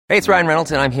Hey, it's Ryan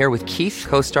Reynolds, and I'm here with Keith,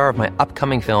 co-star of my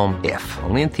upcoming film, If,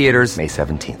 only in theaters May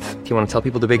 17th. Do you want to tell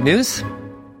people the big news?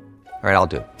 All right, I'll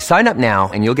do it. Sign up now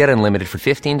and you'll get unlimited for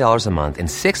 $15 a month and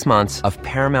 6 months of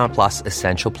Paramount Plus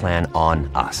Essential Plan on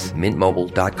us.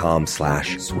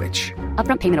 MintMobile.com/switch.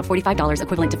 Upfront payment of $45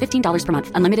 equivalent to $15 per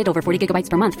month. Unlimited over 40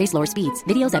 gigabytes per month. Face lower speeds.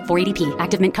 Videos at 480p.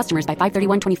 Active Mint customers by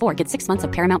 531.24 get 6 months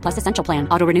of Paramount Plus Essential Plan.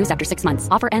 Auto renews after 6 months.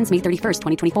 Offer ends May 31st,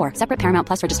 2024. Separate Paramount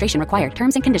Plus registration required.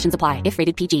 Terms and conditions apply if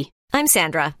rated PG. I'm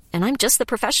Sandra, and I'm just the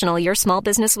professional your small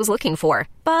business was looking for.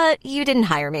 But you didn't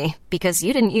hire me because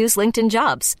you didn't use LinkedIn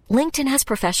Jobs. LinkedIn has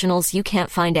professionals you can't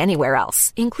find anywhere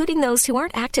else, including those who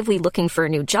aren't actively looking for a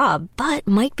new job, but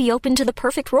might be open to the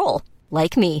perfect role,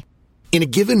 like me. In a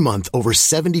given month, over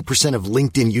 70% of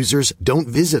LinkedIn users don't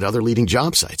visit other leading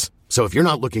job sites. So if you're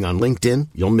not looking on LinkedIn,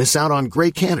 you'll miss out on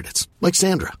great candidates like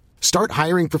Sandra. Start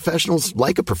hiring professionals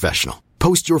like a professional.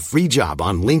 Post your free job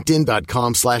on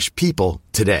linkedin.com/people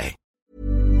today.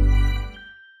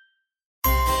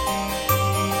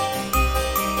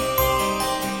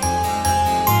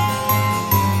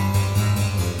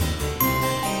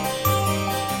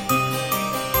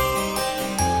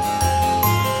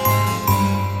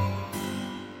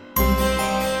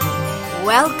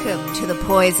 Welcome to the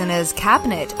Poisoner's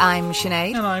Cabinet. I'm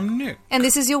Sinead. And I'm Nick. And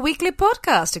this is your weekly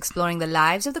podcast exploring the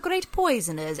lives of the great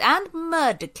poisoners and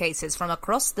murder cases from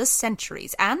across the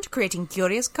centuries and creating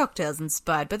curious cocktails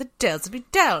inspired by the tales that we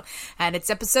tell. And it's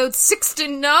episode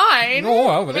 69.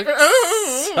 Oh, well,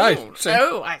 I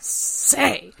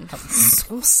say.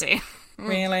 Saucy.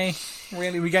 Really?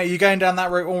 You going down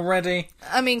that route already?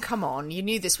 I mean, come on. You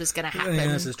knew this was going to happen. Yeah,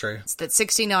 this is true. It's that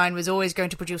 69 was always going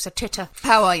to produce a titter.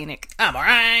 How are you, Nick? I'm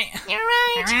alright. You're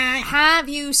right. Have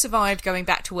you survived going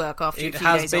back to work after a few days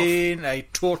off? It has been a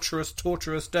torturous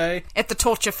day. At the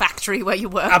torture factory where you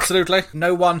work? Absolutely.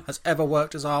 No one has ever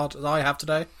worked as hard as I have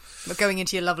today. But going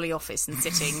into your lovely office and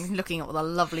sitting, looking at all the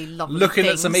lovely looking things.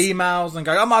 at some emails and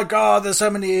going, oh my god, there's so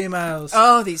many emails.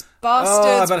 Oh, these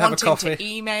bastards wanting to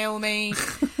email me.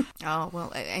 Oh,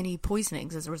 well, any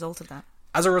poisonings as a result of that?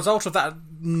 As a result of that,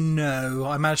 no.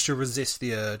 I managed to resist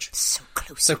the urge. So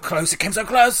close. So close. It came so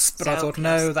close. But so I thought, close.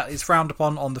 No, that is frowned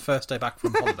upon on the first day back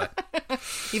from holiday.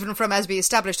 Even from, as we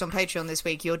established on Patreon this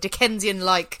week, your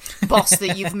Dickensian-like boss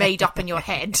that you've made up in your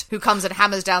head, who comes and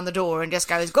hammers down the door and just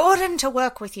goes, Gordon, to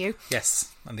work with you. Yes,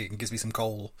 and he gives me some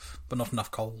coal, but not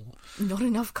enough coal. Not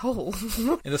enough coal?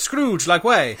 In a Scrooge-like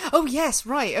way. Oh, yes,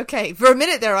 right, okay. For a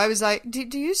minute there, I was like, do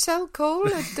you sell coal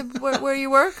at where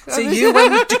you work? So you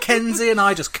went Dickensian and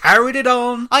I just carried it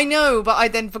on. I know, but I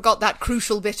then forgot that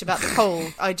crucial bit about the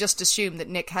coal. I just assumed that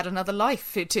Nick had another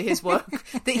life to his work.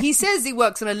 That he says he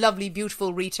works in a lovely,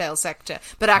 beautiful retail sector,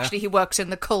 but actually he works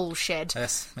in the coal shed.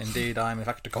 Yes, indeed, I am in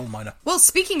fact a coal miner. Well,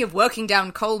 speaking of working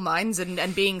down coal mines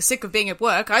and being sick of being at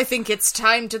work, I think it's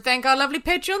time to thank our lovely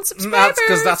Patreon subscribers. That's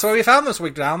because that's where we found this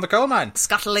week, down the coal mine.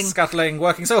 Scuttling,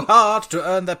 working so hard to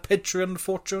earn their Patreon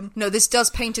fortune. No, this does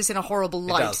paint us in a horrible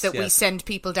light, we send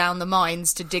people down the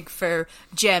mines to dig for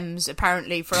gems,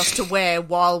 apparently, for us to wear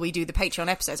while we do the Patreon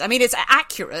episodes. I mean, it's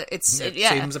accurate. It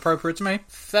seems appropriate to me.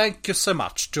 Thank you so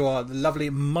much to our lovely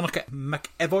Monica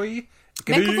McEvoy.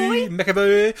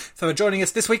 McAvoy for joining us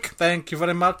this week. Thank you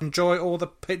very much. Enjoy all the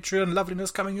Patreon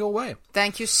loveliness coming your way.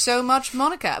 Thank you so much,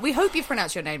 Monica. We hope you've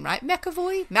pronounced your name right.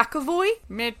 McAvoy?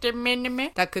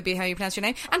 That could be how you pronounce your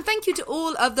name. And thank you to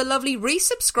all of the lovely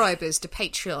resubscribers to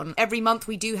Patreon. Every month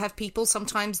we do have people.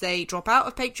 Sometimes they drop out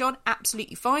of Patreon.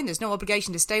 Absolutely fine. There's no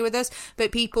obligation to stay with us.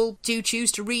 But people do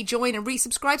choose to rejoin and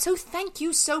resubscribe. So thank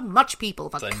you so much,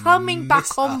 people, for coming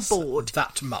back on board.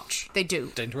 That much. They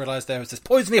do. Didn't realise there was this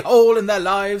poisony hole in their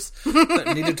lives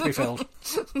that needed to be filled.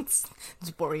 It's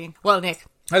worrying. Well, Nick.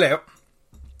 Hello.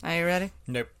 Are you ready?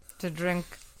 Nope. To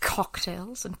drink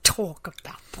cocktails and talk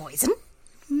about poison?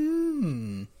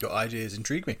 Your ideas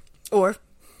intrigue me. Or,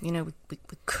 we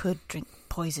could drink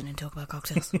poison and talk about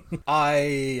cocktails.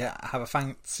 I have a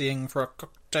fancying for a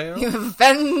cocktail. You have a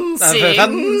fancying for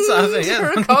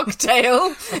a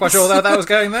cocktail. I'm quite sure that was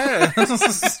going there.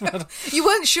 You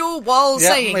weren't sure while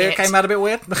saying it. It came out a bit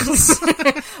weird. Do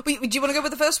you want to go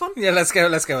with the first one? Yeah, let's go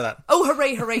with that. Oh,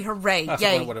 hooray, hooray, hooray. I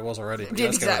Yay. forgot what it was already.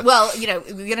 Exactly. Well,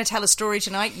 we're going to tell a story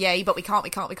tonight, yay, but we can't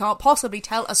possibly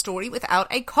tell a story without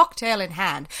a cocktail in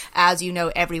hand. As you know,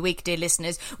 every week, dear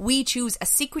listeners, we choose a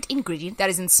secret ingredient that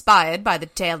is inspired by the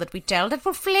tale that we tell that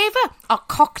will flavour our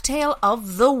cocktail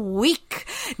of the week.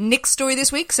 Nick's story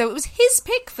this week, so it was his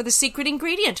pick for the secret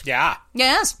ingredient. Yeah.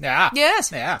 Yes. Yeah.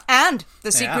 Yes. Yeah. And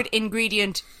the secret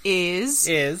ingredient is...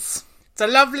 It's a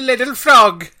lovely little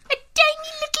frog. A tiny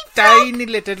little tiny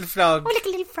little frog. Oh,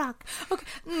 little frog. Okay.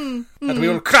 And we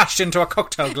all crashed into a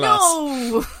cocktail glass.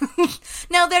 No.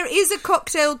 Now, there is a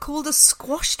cocktail called a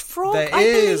squashed frog, There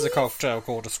is a cocktail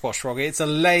called a squash frog. It's a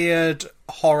layered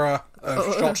horror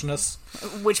of shotness.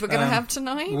 Which we're going to have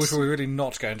tonight? Which we're really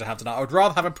not going to have tonight. I would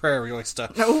rather have a prairie oyster.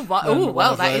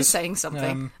 Well, that is saying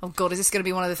something. Oh, God, is this going to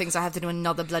be one of the things I have to do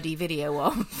another bloody video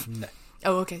of? No.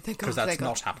 Oh, okay, thank God. Because that's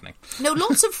not happening. No,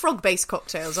 lots of frog-based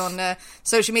cocktails on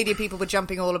social media. People were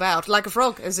jumping all about, like a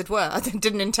frog, as it were. I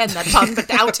didn't intend that pun, but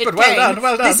out it But well came.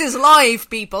 done. This is live,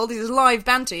 people. This is live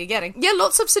banter you're getting. Yeah,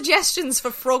 lots of suggestions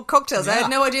for frog cocktails. Yeah. I had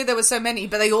no idea there were so many,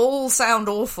 but they all sound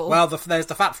awful. Well, there's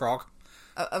the Fat Frog.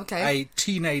 Okay. A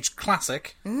teenage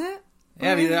classic. Is it?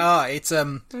 Yeah, it's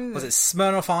was it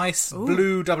Smirnoff Ice,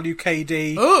 Blue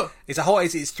WKD? Ooh.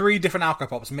 It's 3 different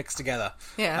alcohol pops mixed together.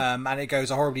 Yeah. And it goes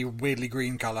a horribly weirdly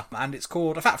green colour, and it's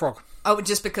called a Fat Frog. Oh,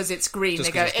 just because it's green,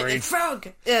 Just they go, 'cause it's green. it's frog!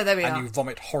 Yeah, there we are. And you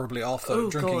vomit horribly after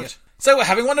drinking God. it. So we're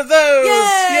having one of those!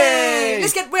 Yay!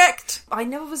 Let's get wrecked! I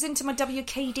never was into my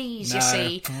WKDs, you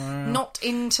see. Not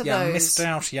into those.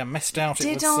 You missed out.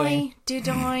 Did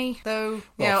I? Though.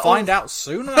 We'll find out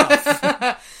soon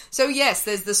enough. So yes,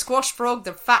 there's the squash frog,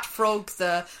 the fat frog,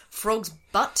 the frog's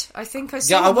butt, I think I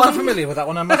saw. Yeah, I wasn't familiar with that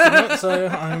one, I must admit, so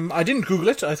I didn't Google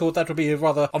it. I thought that would be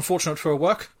rather unfortunate for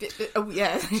work. Oh,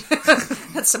 yeah.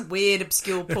 That's some weird,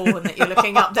 obscure porn that you're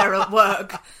looking up there at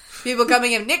work. People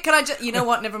coming in, Nick, can I just... You know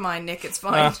what, never mind, Nick, it's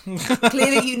fine.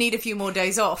 Clearly you need a few more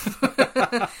days off.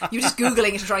 You're just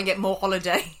Googling to try and get more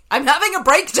holiday. I'm having a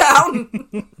breakdown!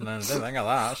 No, I don't think of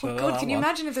that. Oh, God, can you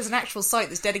imagine if there's an actual site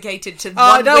that's dedicated to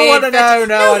I don't want to know,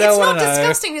 no, I don't want to know. It's not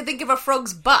disgusting to think of a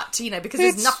frog's butt, because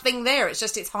there's nothing there. It's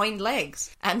just its hind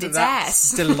legs and its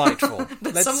ass. Delightful.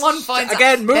 But someone finds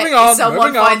again, moving on.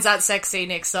 Someone finds that sexy,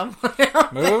 Nick, someone.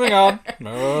 Moving on.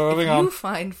 You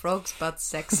find frogs' butts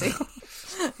sexy.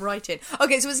 Right in.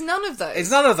 Okay, so it's none of those.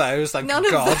 It's none of those, thank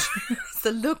God. It's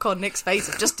the look on Nick's face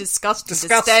of just disgust and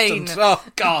disdain. Oh,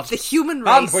 God. The human race.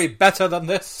 Aren't we better than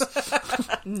this?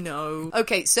 No.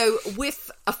 Okay, so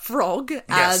with a frog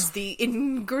as the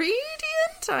ingredient,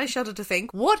 I shudder to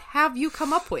think, what have you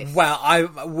come up with? Well,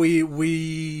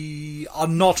 we are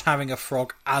not having a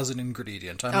frog as an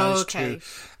ingredient. I managed to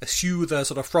eschew the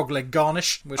sort of frog leg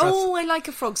garnish. Which I like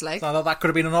a frog's leg. I thought that could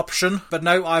have been an option. But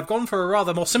no, I've gone for a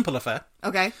rather more simple affair.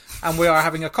 Okay. And we are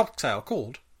having a cocktail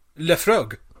called Le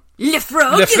Frog. Le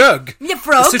Frog? Le Frog. Le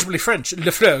Frog. Suitably French.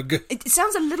 Le Frog. It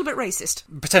sounds a little bit racist.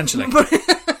 Potentially.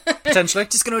 Potentially.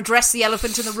 Just going to address the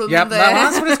elephant in the room there.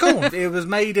 That's what it's called. It was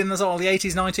made in the sort of the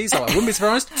 80s, 90s, so I wouldn't be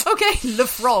surprised. Okay, Le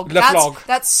Frog. Le Frog.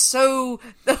 That's so...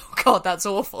 Oh, God, that's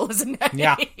awful, isn't it?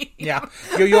 Yeah.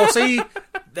 You'll see...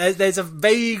 There's a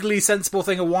vaguely sensible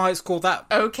thing of why it's called that.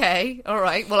 Okay, all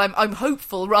right. Well, I'm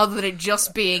hopeful rather than it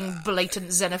just being blatant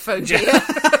xenophobia.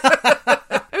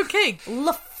 Okay,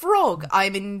 Le Frog.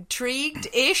 I'm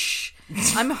intrigued-ish.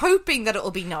 I'm hoping that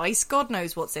it'll be nice. God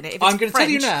knows what's in it. If it's I'm going to tell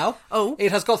you now. Oh.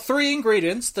 It has got 3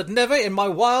 ingredients that never in my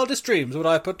wildest dreams would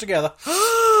I have put together.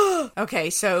 Okay,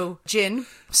 so gin,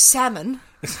 salmon...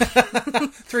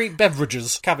 3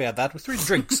 beverages, caveat that, with 3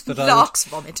 drinks that Lark's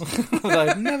vomit. that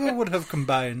I never would have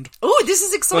combined. Oh, this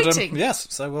is exciting. But, yes,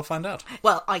 so we'll find out.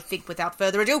 Well, I think without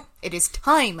further ado, it is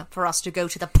time for us to go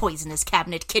to the Poisonous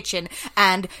Cabinet kitchen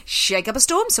and shake up a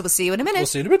storm, so we'll see you in a minute. We'll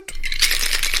see you in a bit.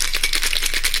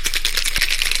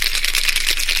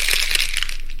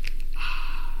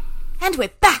 And we're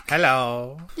back.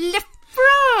 Hello. Le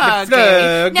Frog. Le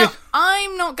Frog. Now,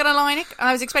 I'm not going to lie, Nick.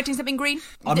 I was expecting something green.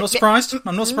 I'm not surprised,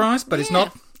 but it's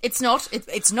not. It's not.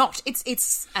 It's not.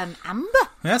 It's amber.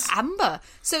 Yes. Amber.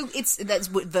 So that's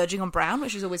verging on brown,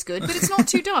 which is always good, but it's not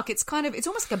too dark. It's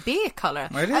almost like a beer colour.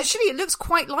 It is. Actually, it looks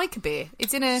quite like a beer.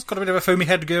 It's got a bit of a foamy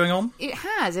head going on. It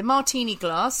has a martini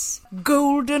glass,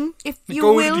 golden, if you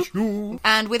Golden will,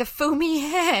 and with a foamy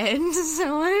head.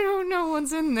 So I don't know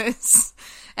what's in this.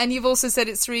 And you've also said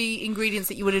it's 3 ingredients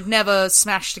that you would have never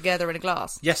smashed together in a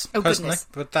glass. Yes, oh, personally. Goodness.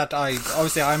 But that I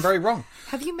am very wrong.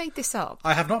 Have you made this up?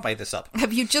 I have not made this up.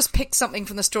 Have you just picked something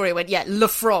from the story and went, yeah, Le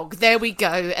Frog, there we go,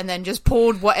 and then just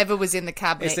poured whatever was in the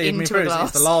cabinet into a glass?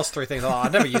 It's the last 3 things.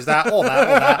 I'd never use that, or that,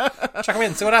 or that. Chuck them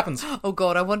in, see what happens. Oh,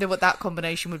 God, I wonder what that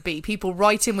combination would be. People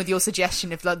write in with your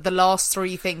suggestion of the last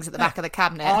 3 things at the back of the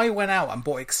cabinet. I went out and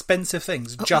bought expensive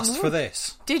things just for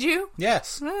this. Did you?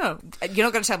 Yes. Oh. You're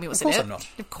not going to tell me what's in it? Of course I'm not.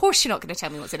 Of course you're not going to tell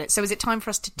me what's in it. So is it time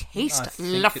for us to taste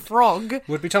Le Frog?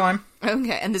 Would be time.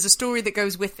 Okay, and there's a story that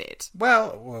goes with it.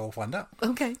 Well, we'll find out.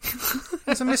 Okay.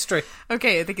 It's a mystery.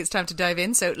 Okay, I think it's time to dive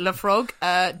in. So, Le Frog,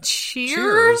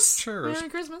 cheers. Cheers. Merry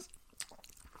Christmas.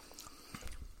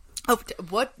 Oh,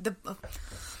 what?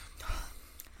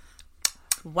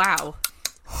 Wow.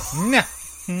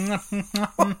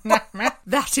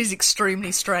 That is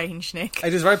extremely strange, Nick.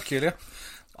 It is very peculiar.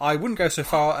 I wouldn't go so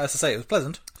far as to say it was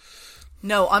pleasant.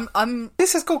 No, I'm.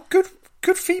 This has got good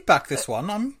feedback. This one,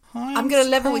 I'm going to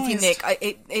level with you, surprised.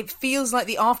 Nick. It feels like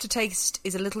the aftertaste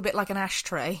is a little bit like an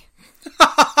ashtray.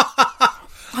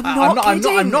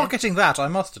 I'm not getting that, I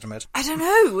must admit. I don't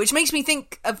know, which makes me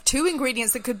think of two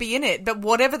ingredients that could be in it, but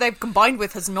whatever they've combined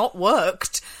with has not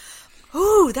worked.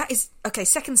 Ooh, that is... Okay,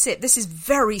 second sip. This is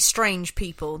very strange,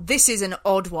 people. This is an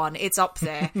odd one. It's up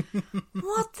there.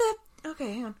 What the...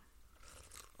 Okay, hang on.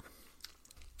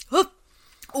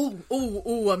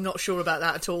 Oh, I'm not sure about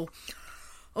that at all.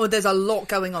 Oh, there's a lot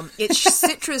going on. It's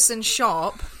citrus and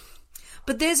sharp,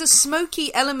 but there's a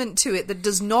smoky element to it that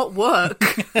does not work.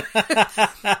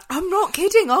 I'm not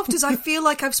kidding. After I feel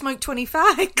like I've smoked 20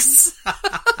 fags.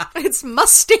 It's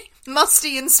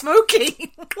musty and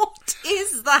smoky. What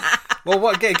is that? Well,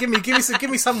 what? Give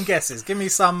me some guesses. Give me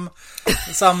some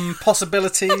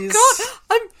possibilities.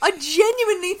 God, I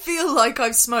genuinely feel like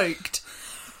I've smoked.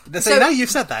 So now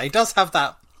you've said that, it does have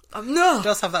that. No. It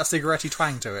does have that cigarette-y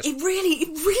twang to it. It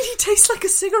really tastes like a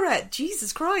cigarette.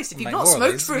 Jesus Christ! If you've not more of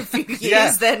smoked these. for a few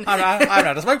years, then I haven't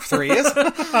had a smoke for 3 years.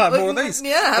 I'll have more of these.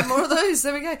 Yeah, have more of those.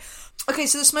 There we go. Okay,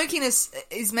 so the smokiness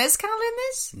is mezcal in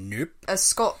this? Nope. A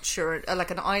Scotch or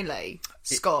like an Islay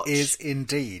Scotch. It is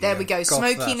indeed. There we go.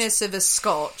 Smokiness of a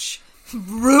Scotch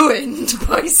ruined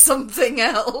by something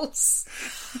else.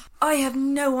 I have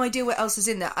no idea what else is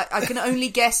in there. I can only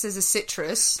guess there's a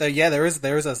citrus. So, yeah, there is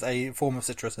a form of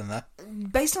citrus in there.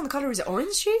 Based on the colour, is it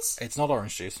orange juice? It's not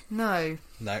orange juice. No.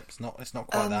 No, it's not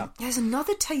quite that. There's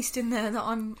another taste in there that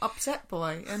I'm upset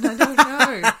by, and I don't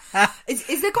know.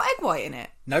 Is there got egg white in it?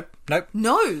 Nope.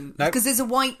 No, because there's a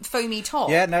white foamy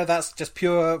top. Yeah, no, that's just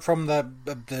pure from the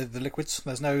liquids.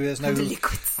 There's no The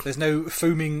liquids. There's no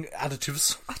foaming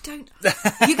additives. I don't.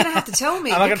 You're going to have to tell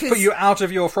me. Am I going to put you out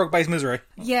of your frog-based misery?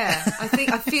 Yeah,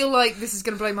 I feel like this is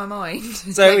going to blow my mind.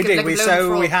 So we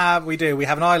do. We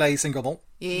have an Islay single malt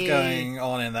going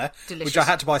on in there, Delicious. which I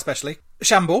had to buy specially.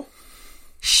 Chambord.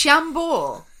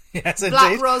 Yes, indeed.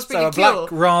 Black raspberry so a liqueur.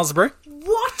 black raspberry.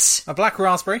 What? A black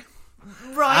raspberry.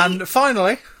 Right. And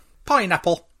finally,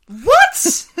 pineapple.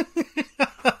 What?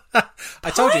 I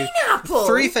told you. Pineapple?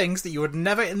 3 things that you would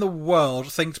never in the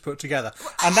world think to put together.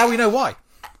 And now we know why.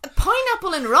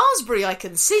 Pineapple and raspberry, I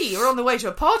can see. You're on the way to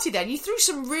a party then. You threw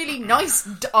some really nice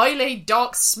Islay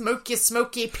dark,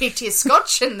 smoky, peaty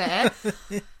Scotch in there.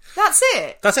 That's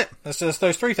it. That's it. That's just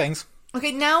those 3 things.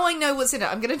 Okay, now I know what's in it.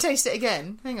 I'm going to taste it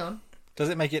again. Hang on. Does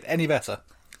it make it any better?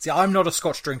 See, I'm not a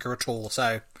Scotch drinker at all,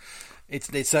 so it's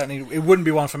certainly... It wouldn't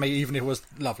be one for me, even if it was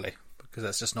lovely, because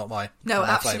that's just not my... No, not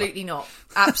my absolutely not.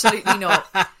 Absolutely not.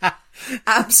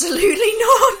 Absolutely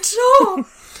not. Oh.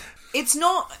 It's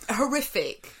not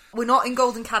horrific. We're not in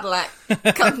Golden Cadillac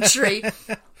country,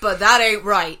 but that ain't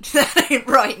right. That ain't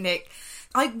right, Nick.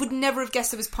 I would never have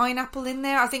guessed there was pineapple in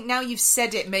there. I think now you've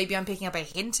said it, maybe I'm picking up a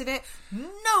hint of it.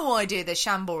 No idea there's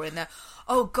Chambord in there.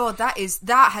 Oh God, that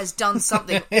has done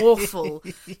something awful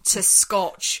to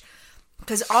Scotch.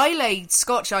 Because Islay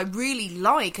Scotch I really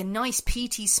like. A nice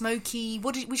peaty, smoky...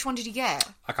 Which one did you get?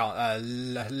 I can't...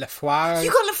 Lefroy.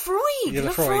 You got Lefroy. Yeah,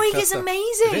 Lefroy is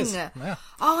amazing. It is, yeah.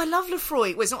 Oh, I love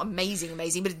Lefroy. Well, it's not amazing,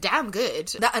 but it's damn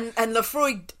good. And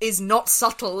Lefroy is not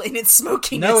subtle in its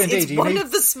smokiness. No, indeed. It's one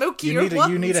of the smokier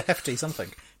ones. You need a hefty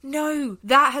something. No,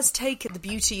 that has taken the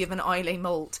beauty of an Islay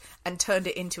malt and turned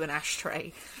it into an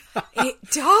ashtray. It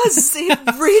does. It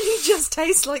really just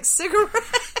tastes like cigarette.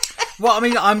 Well, I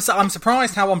mean, I'm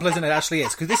surprised how unpleasant it actually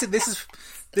is, because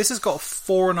this has got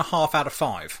 4.5 out of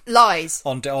 5. Lies.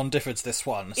 On Difford's, this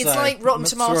one. It's like Rotten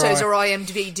Tomatoes or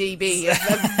IMDb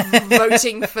of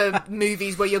voting for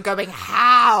movies where you're going,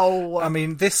 how? I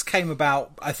mean, this came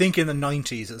about, I think, in the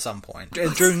 90s at some point.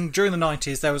 During the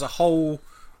 90s, there was a whole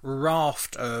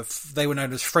raft of, they were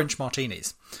known as French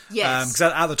martinis. Yes.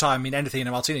 Because at the time, I mean, anything in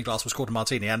a martini glass was called a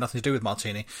martini. It had nothing to do with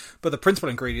martini. But the principal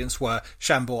ingredients were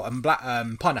Chambord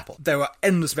and pineapple. There were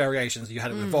endless variations. You had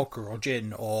it with vodka or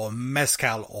gin or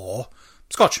mezcal or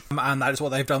Scotch. And that is what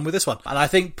they've done with this one. And I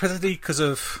think, particularly because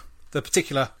of the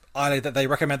particular Islay that they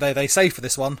recommend they say for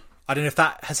this one, I don't know if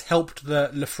that has helped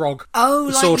the Lefroy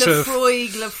sort of.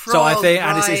 Lefroy. So I think,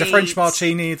 and right. it's a French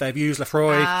martini. They've used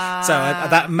Lefroy, so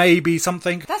that may be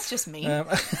something. That's just me.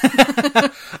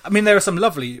 I mean, there are some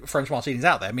lovely French martinis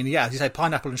out there. I mean, yeah, as you say,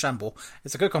 pineapple and Chambord,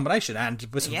 it's a good combination, and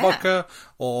with some vodka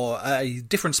or a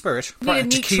different spirit, a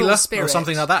tequila spirit. or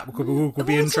something like that would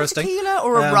be interesting. Tequila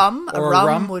or a rum. A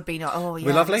rum would be not. Oh yeah,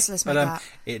 be lovely. Let's make But that.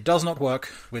 it does not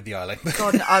work with the Islay.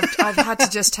 God, I've had to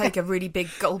just take a really big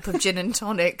gulp of gin and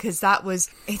tonic because because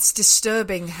it's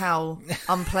disturbing how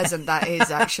unpleasant that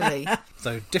is, actually.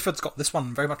 So Difford's got this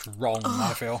one very much wrong,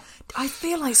 I feel. I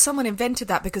feel like someone invented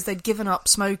that because they'd given up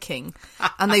smoking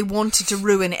and they wanted to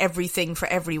ruin everything for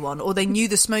everyone, or they knew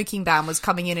the smoking ban was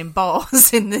coming in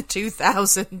bars in the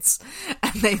 2000s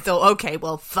and they thought, okay,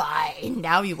 well, fine,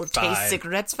 now you will taste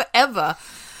cigarettes forever.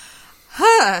 Do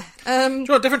you want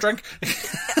a different drink?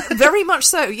 Very much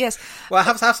so, yes. Well,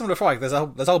 have some Lefroy. There's a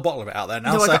whole bottle of it out there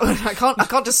now. No, so. I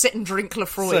can't just sit and drink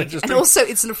Lefroy. And also,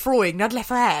 it's Lefroy, not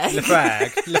Lefrag.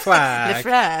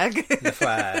 Lefrag.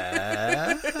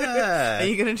 Are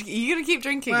you gonna keep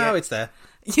drinking it? Well, it's there.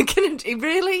 You can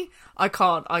really? I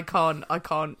can't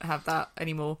have that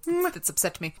anymore. That's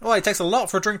upset me. Oh, it takes a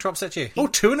lot for a drink to upset you. Oh,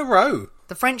 2 in a row.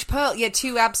 The French Pearl,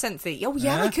 2 absinthe. Oh,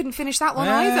 yeah, I couldn't finish that one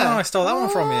either. I stole that one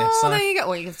from you. So. There you go.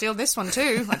 Well, you can steal this one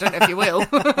too. I don't know if you will.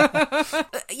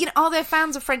 Are there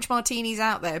fans of French martinis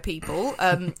out there, people?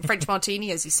 French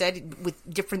martini, as you said, with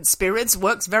different spirits,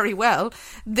 works very well.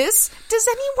 Does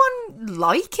anyone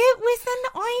like it with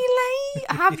an Islay?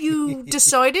 Have you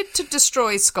decided to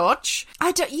destroy Scotch?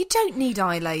 You don't need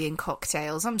Islay in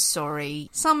cocktails. I'm sorry.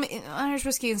 Some Irish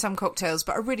whiskey in some cocktails,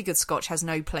 but a really good Scotch has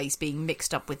no place being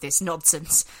mixed up with this nonsense.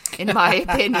 In my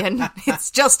opinion,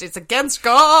 it's against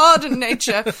God and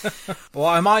nature. Well,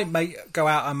 I might go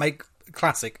out and make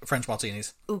classic French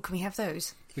martinis. Oh, can we have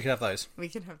those? We can have those.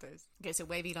 Okay, so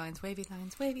wavy lines.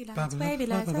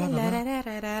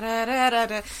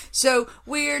 So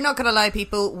we're not going to lie,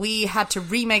 people. We had to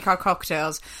remake our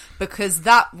cocktails because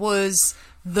that was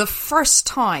the first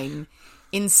time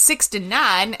in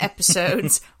 69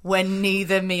 episodes when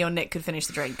neither me or Nick could finish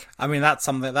the drink. I mean, that's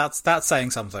something. That's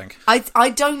saying something.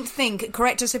 I don't think,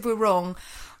 correct us if we're wrong,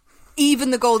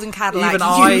 even the Golden Cadillac, even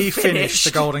I finished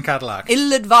the Golden Cadillac.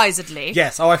 Ill-advisedly.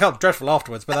 Yes, I felt dreadful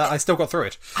afterwards, but I still got through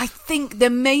it. I think there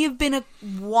may have been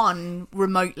one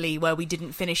remotely where we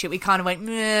didn't finish it. We kind of went,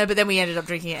 meh, but then we ended up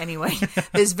drinking it anyway.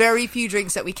 There's very few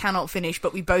drinks that we cannot finish,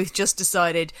 but we both just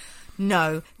decided...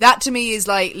 No, that to me is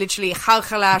like literally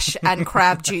halchalash and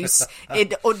crab juice.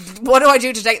 What do I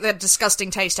do to take the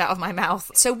disgusting taste out of my mouth?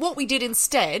 So what we did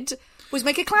instead was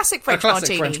make a classic French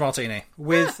martini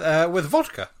with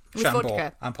vodka,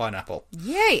 Chambord, and pineapple.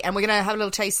 Yay! And we're going to have a little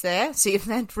taste there, see if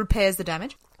that repairs the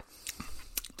damage.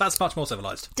 That's much more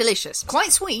civilised. Delicious.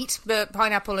 Quite sweet, but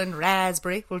pineapple and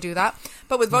raspberry will do that.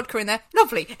 But with vodka in there,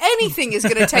 lovely. Anything is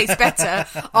going to taste better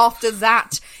after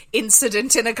that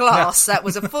incident in a glass. That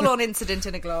was a full-on incident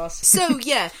in a glass. So,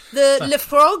 yeah, the Le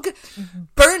Frog,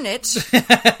 burn it.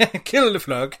 Kill the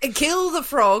frog. Kill the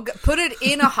frog, put it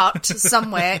in a hut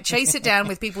somewhere, chase it down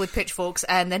with people with pitchforks,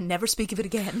 and then never speak of it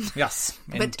again. Yes,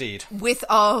 indeed. But with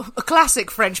our classic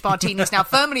French martinis now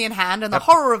firmly in hand and the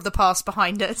horror of the past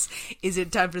behind us, is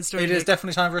it time for a story? It is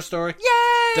definitely time for a story.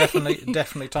 Yay!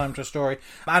 Definitely time for a story.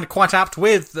 And quite apt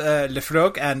with Le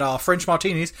Frog and our French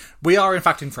martinis, we are in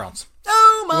fact in France.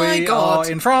 Oh my God! We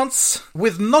are in France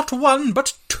with not one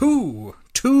but two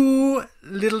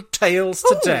little tales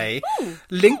today,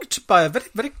 linked by a very,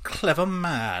 very clever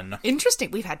man.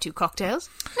 Interesting. We've had 2 cocktails.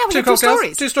 Now we have 2 2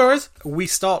 stories. 2 stories. We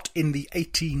start in the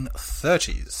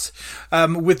 1830s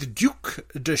with Duc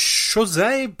de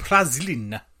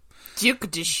Choiseul-Plazeline.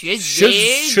 Duc de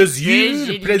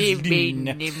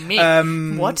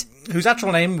Choiseul-Plazeline. What? Whose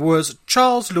actual name was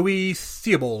Charles Louis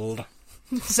Theobald.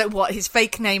 So what, his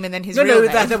fake name and then his real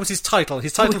name? That was his title.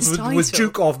 His title was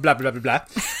Duke of blah, blah, blah, blah.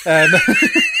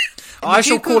 I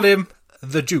shall call him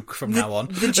the Duke from now on.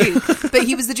 The Duke. But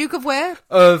he was the Duke of where?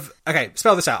 Okay,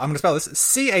 spell this out. I'm going to spell this.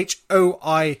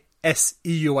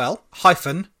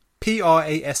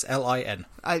 CHOISEUL-PRASLIN.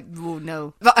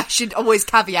 No. But I should always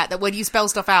caveat that when you spell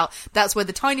stuff out, that's where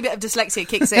the tiny bit of dyslexia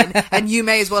kicks in, and you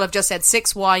may as well have just said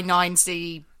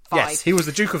 6Y9C. Yes, he was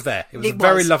the Duke of there. It was a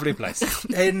very lovely place.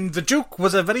 And the Duke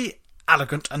was a very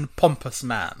elegant and pompous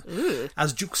man. Ooh.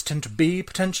 As dukes tend to be,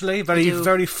 potentially.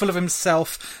 Very full of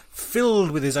himself,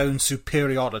 filled with his own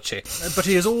superiority. But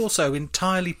he is also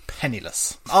entirely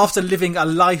penniless. After living a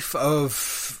life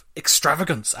of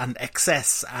extravagance and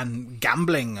excess and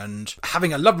gambling and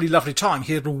having a lovely, lovely time,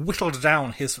 he had whittled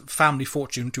down his family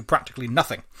fortune to practically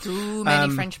nothing. Too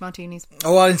many French martinis.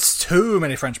 Oh, it's too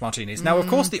many French martinis. Now, of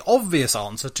course, the obvious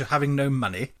answer to having no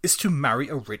money is to marry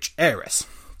a rich heiress.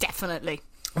 Definitely.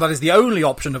 That is the only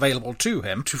option available to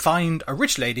him, to find a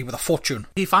rich lady with a fortune.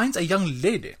 He finds a young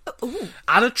lady,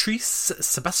 Adatrice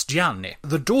Sebastiani,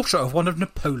 the daughter of one of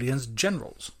Napoleon's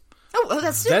generals. Oh,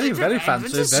 that's very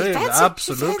fancy,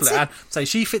 absolutely. And say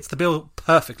she fits the bill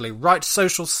perfectly. Right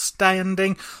social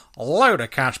standing, a load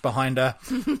of cash behind her.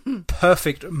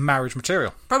 Perfect marriage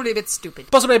material. Probably a bit stupid.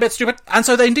 Possibly a bit stupid. And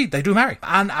so they do marry.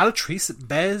 And Alatrice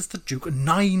bears the Duke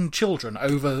 9 children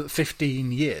over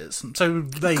 15 years. So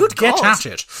they get at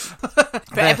it.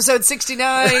 For episode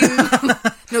 69.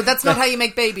 No, that's not how you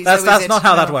make babies. That's not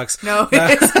how that works. No,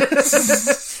 it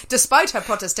isn't. Despite her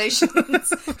protestations.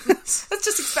 Let's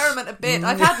just experiment a bit.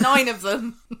 I've had 9 of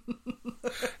them.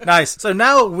 Nice. So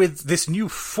now with this new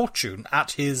fortune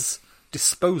at his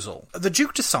disposal, the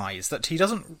Duke decides that he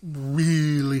doesn't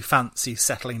really fancy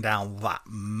settling down that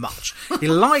much. He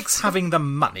likes having the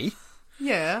money.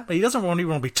 Yeah. But he doesn't really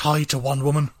want to be tied to one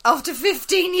woman. After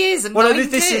 15 years and 9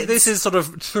 kids. This is sort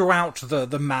of throughout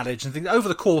the marriage and things. Over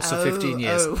the course of 15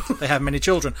 years, they have many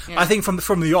children. Yeah. I think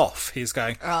from the off, he's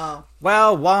going,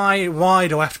 well, why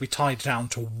do I have to be tied down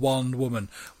to one woman?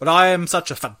 But I am such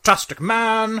a fantastic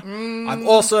man. I'm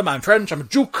awesome. I'm French. I'm a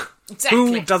duke. Exactly.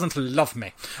 Who doesn't love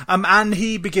me? And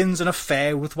he begins an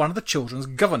affair with one of the children's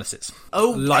governesses.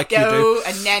 Oh, like you do.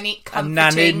 A nanny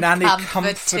comforting.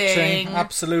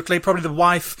 Absolutely.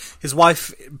 Probably his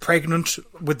wife, pregnant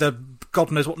with the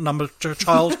God knows what number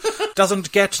child,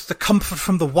 doesn't get the comfort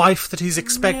from the wife that he's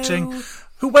expecting. No.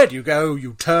 Where do you go?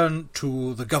 You turn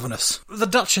to the governess. The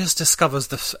Duchess discovers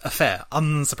this affair,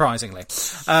 unsurprisingly,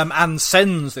 and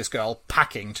sends this girl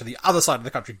packing to the other side of the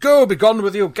country. Go, be gone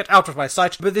with you, get out of my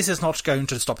sight. But this is not going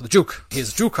to stop the Duke.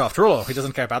 He's Duke after all. He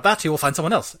doesn't care about that. He will find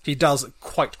someone else. He does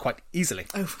quite easily.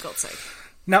 Oh, for God's sake.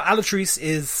 Now, Alatrice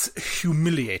is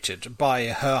humiliated by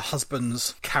her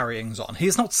husband's carryings on. He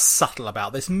is not subtle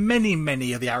about this.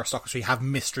 Many of the aristocracy have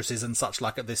mistresses and such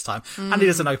like at this time, and it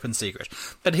is an open secret.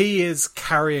 But he is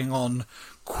carrying on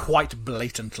quite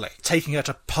blatantly, taking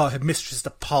her mistresses to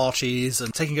parties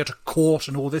and taking her to court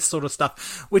and all this sort of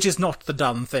stuff, which is not the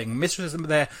done thing. Mistresses,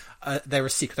 they're a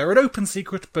secret. They're an open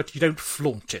secret, but you don't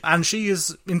flaunt it. And she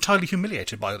is entirely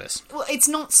humiliated by this. Well, it's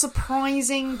not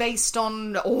surprising based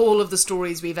on all of the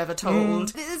stories we've ever told.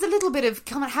 There's a little bit of,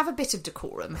 come on, have a bit of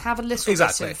decorum, have a little bit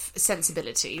of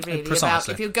sensibility, really, about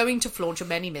if you're going to flaunt your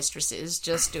many mistresses,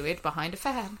 just do it behind a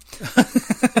fan.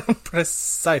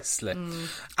 Precisely.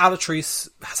 Alatrice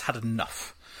has had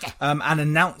enough. And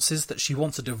announces that she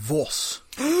wants a divorce,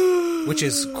 which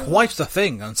is quite the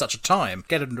thing on such a time.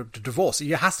 Get a divorce.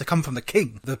 It has to come from the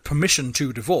king, the permission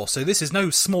to divorce. So this is no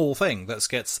small thing that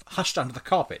gets hushed under the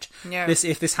carpet. No.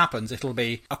 If this happens, it'll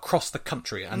be across the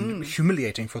country and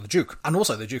humiliating for the Duke. And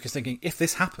also the Duke is thinking, if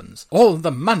this happens, all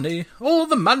the money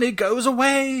goes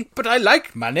away. But I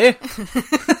like money.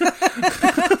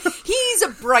 He's a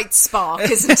bright spark,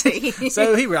 isn't he?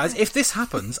 So he realised, if this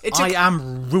happens, I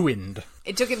am ruined.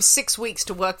 It took him 6 weeks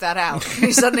to work that out.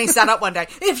 He suddenly sat up one day.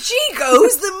 If she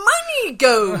goes, the money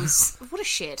goes. What a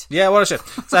shit. Yeah, what a shit.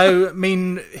 So,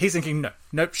 he's thinking,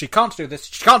 nope, she can't do this.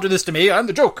 She can't do this to me. I'm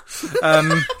the Duke.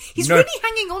 He's really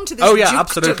hanging on to this. Oh yeah,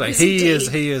 absolutely. He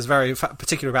is very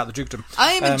particular about the dukedom.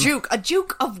 I am a duke. A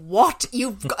duke of what?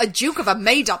 A duke of a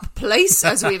made-up place,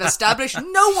 as we've established.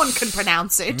 No one can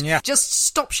pronounce it. Yeah. Just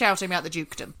stop shouting about the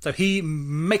dukedom. So he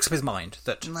makes up his mind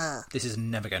that this is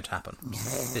never going to happen.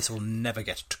 This will never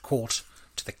get to court,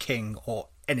 to the king, or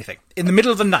anything. In the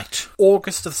middle of the night,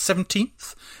 August the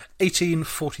 17th,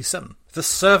 1847, the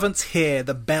servants hear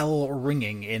the bell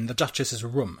ringing in the Duchess's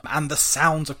room and the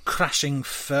sounds of crashing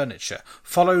furniture,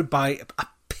 followed by a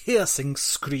piercing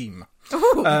scream.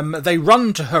 They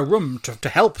run to her room to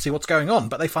help see what's going on,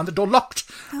 but they find the door locked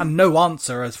and no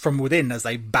answer from within as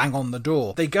they bang on the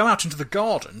door. They go out into the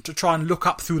garden to try and look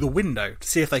up through the window to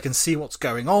see if they can see what's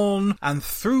going on, and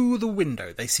through the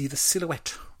window they see the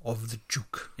silhouette of the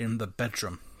Duke in the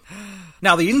bedroom.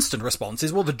 Now, the instant response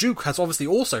is, well, the Duke has obviously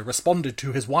also responded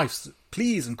to his wife's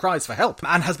pleas and cries for help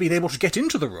and has been able to get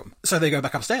into the room. So they go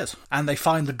back upstairs and they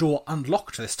find the door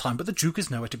unlocked this time, but the Duke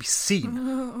is nowhere to be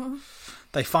seen.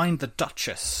 They find the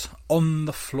Duchess on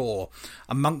the floor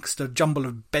amongst a jumble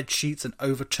of bedsheets and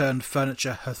overturned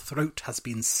furniture. Her throat has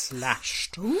been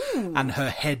slashed and her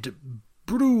head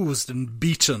bruised and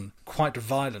beaten quite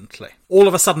violently. All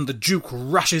of a sudden, the Duke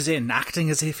rushes in, acting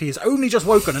as if he has only just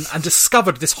woken and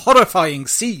discovered this horrifying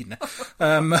scene.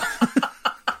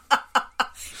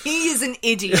 He is an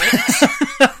idiot.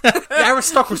 The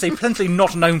aristocracy, plenty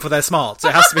not known for their smarts,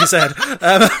 it has to be said.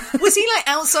 Was he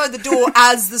outside the door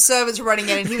as the servants were running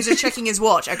in and he was just checking his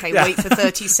watch? Okay, yeah. Wait for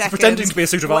 30 seconds. Pretending to be a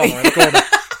suit of armour in the corner.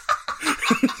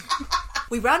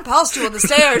 We ran past you on the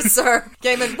stairs, sir.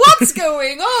 Came in, what's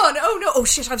going on? Oh, no. Oh,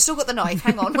 shit, I've still got the knife.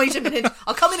 Hang on, wait a minute.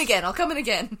 I'll come in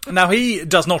again. Now, he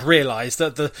does not realise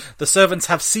that the servants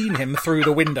have seen him through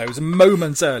the windows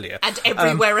moments earlier. And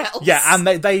everywhere else. Yeah, and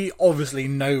they obviously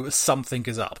know something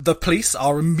is up. The police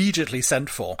are immediately sent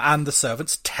for, and the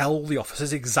servants tell the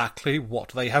officers exactly what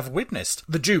they have witnessed.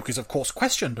 The Duke is, of course,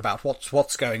 questioned about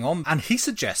what's going on, and he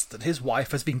suggests that his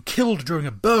wife has been killed during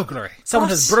a burglary. Someone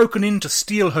has broken in to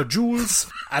steal her jewels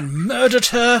and murdered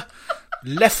her,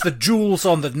 left the jewels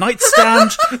on the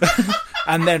nightstand,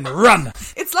 and then run.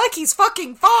 It's like he's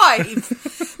fucking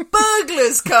 5.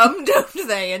 Burglars come, don't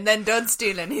they? And then don't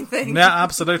steal anything. Yeah,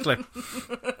 absolutely.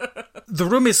 The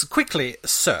room is quickly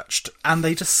searched, and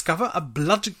they discover a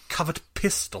blood-covered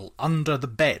pistol under the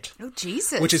bed. Oh,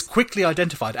 Jesus. Which is quickly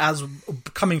identified as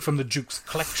coming from the Duke's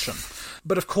collection.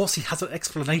 But of course he has an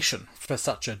explanation for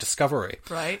such a discovery.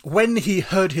 Right. When he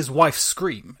heard his wife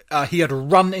scream, he had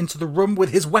run into the room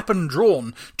with his weapon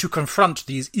drawn to confront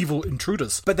these evil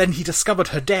intruders. But then he discovered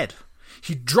her dead.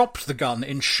 He dropped the gun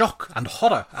in shock and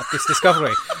horror at this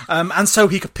discovery, and so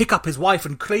he could pick up his wife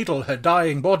and cradle her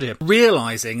dying body.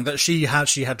 Realising that she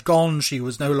had gone, she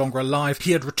was no longer alive,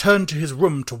 he had returned to his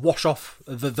room to wash off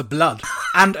the blood.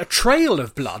 And a trail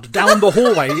of blood down the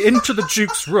hallway into the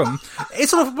Duke's room,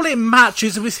 it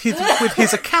matches with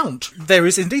his account. There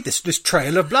is indeed this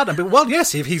trail of blood. Well,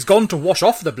 yes, if he's gone to wash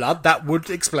off the blood, that would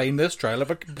explain this trail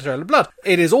of blood.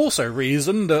 It is also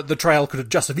reason that the trail could have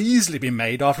just as easily been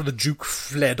made after the Duke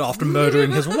fled after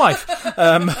murdering his wife.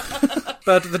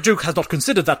 But the Duke has not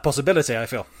considered that possibility, I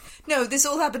feel. No, this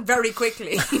all happened very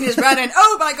quickly. He just ran in,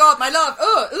 oh my God, my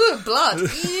love, blood,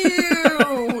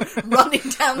 ew, running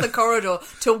down the corridor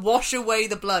to wash away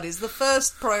the blood is the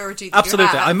first priority that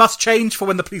Absolutely, you have. I must change for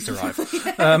when the police arrive.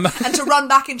 And to run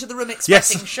back into the room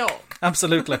expecting shock.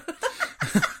 Absolutely.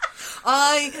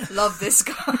 I love this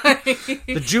guy.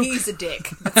 The Duke... He's a dick,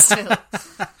 but still.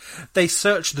 They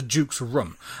search the Duke's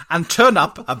room and turn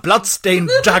up a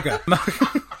blood-stained dagger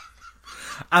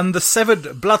and the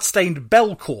severed blood-stained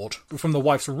bell cord from the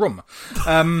wife's room.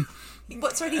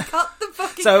 What, sorry, he cut the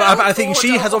fucking So bell I think cord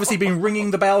she has off. obviously been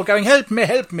ringing the bell going, help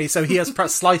me, so he has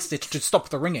perhaps sliced it to stop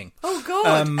the ringing. Oh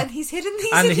God, and he's hidden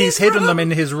these and in he's his hidden room? them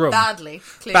in his room. Badly,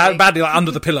 clearly. Badly, like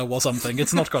under the pillow or something.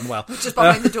 It's not gone well. Just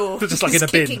behind the door. Just like He's in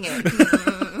a bin. kicking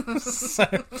it. So,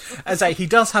 as I say, he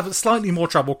does have slightly more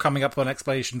trouble coming up with an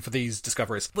explanation for these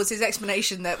discoveries. Was his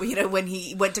explanation that, when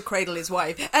he went to cradle his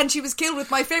wife, and she was killed with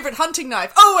my favourite hunting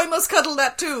knife. Oh, I must cuddle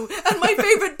that too. And my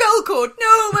favourite bell cord.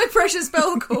 No, my precious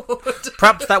bell cord.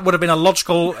 Perhaps that would have been a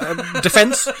logical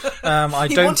defence. He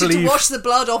wanted to wash the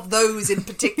blood off those in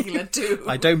particular too.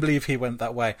 I don't believe he went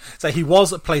that way. So he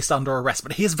was placed under arrest,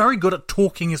 but he is very good at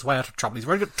talking his way out of trouble. He's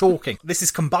very good at talking. This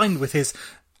is combined with his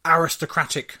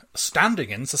aristocratic standing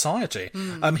in society.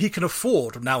 He can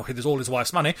afford, now with all his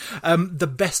wife's money, the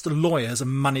best lawyers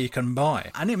money can buy.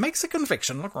 And it makes the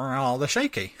conviction look rather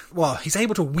shaky. Well, he's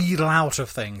able to wheedle out of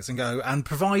things and go and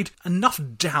provide enough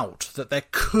doubt that there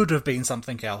could have been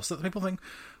something else that people think,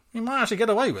 you might actually get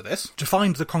away with this. To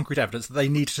find the concrete evidence that they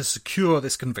needed to secure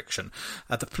this conviction,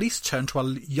 the police turned to a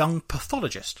young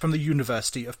pathologist from the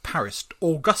University of Paris,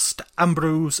 Auguste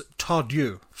Ambroise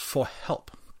Tardieu, for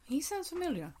help. He sounds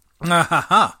familiar.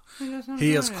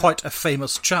 He is quite a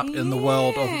famous chap in the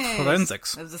world of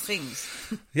forensics. Of the things.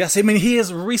 Yes, I mean, he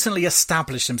has recently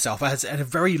established himself as a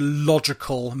very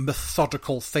logical,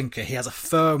 methodical thinker. He has a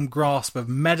firm grasp of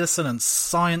medicine and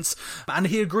science, and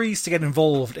he agrees to get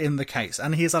involved in the case.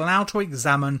 And he is allowed to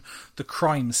examine the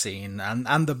crime scene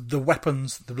and the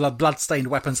weapons, the blood-stained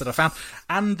weapons that are found,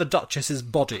 and the Duchess's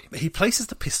body. He places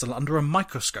the pistol under a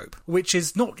microscope, which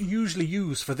is not usually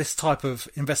used for this type of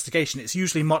investigation. It's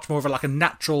usually much more of a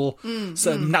natural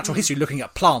history, looking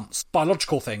at plants,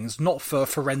 biological things, not for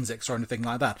forensics or anything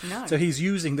like that. No. So he's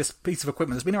using this piece of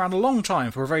equipment that's been around a long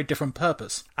time for a very different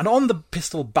purpose. And on the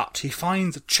pistol butt, he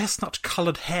finds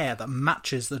chestnut-coloured hair that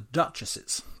matches the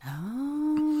Duchess's.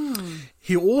 Oh.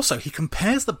 He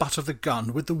compares the butt of the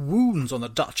gun with the wounds on the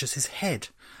Duchess's head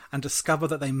and discover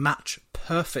that they match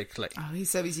perfectly. Oh,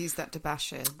 so he's used that to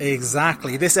bash it.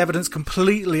 Exactly. This evidence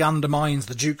completely undermines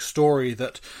the Duke's story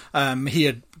that he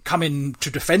had come in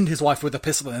to defend his wife with a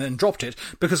pistol and then dropped it,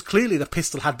 because clearly the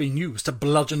pistol had been used to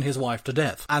bludgeon his wife to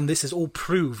death. And this is all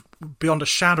proved beyond a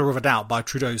shadow of a doubt by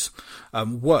Trudeau's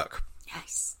work.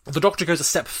 Yes. The doctor goes a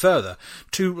step further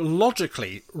to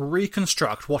logically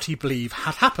reconstruct what he believed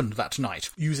had happened that night,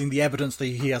 using the evidence that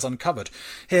he has uncovered.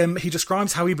 He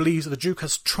describes how he believes that the Duke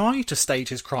has tried to stage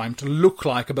his crime to look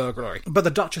like a burglary, but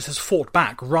the Duchess has fought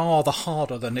back rather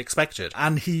harder than expected,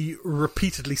 and he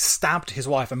repeatedly stabbed his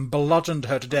wife and bludgeoned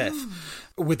her to death.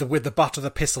 with the butt of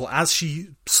the pistol as she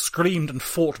screamed and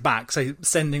fought back, so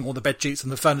sending all the bed sheets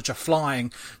and the furniture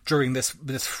flying during this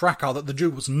fracas that the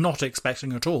Duke was not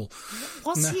expecting at all.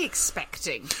 What was he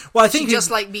expecting? Well, I think he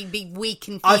just like be weak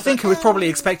and feeble? I think he was probably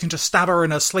expecting to stab her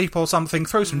in her sleep or something,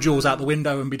 throw some jewels out the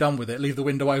window and be done with it, leave the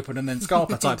window open and then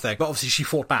scarp her type thing. But obviously she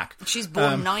fought back. She's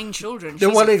born 9 children.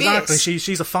 Exactly.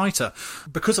 She's a fighter.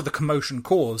 Because of the commotion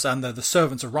caused and the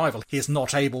servant's arrival, he is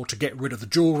not able to get rid of the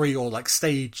jewellery or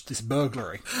stage this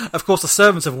burglary. Of course, the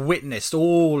servants have witnessed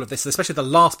all of this, especially the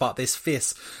last part, this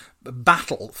fierce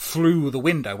battle through the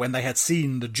window when they had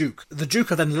seen the Duke. The Duke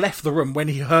had then left the room when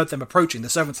he heard them approaching. The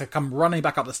servants had come running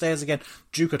back up the stairs again.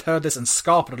 Duke had heard this and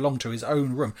scarpered along to his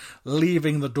own room,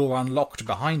 leaving the door unlocked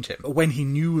behind him. When he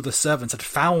knew the servants had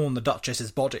found the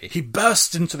Duchess's body, he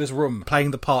burst into this room, playing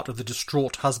the part of the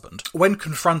distraught husband. When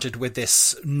confronted with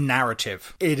this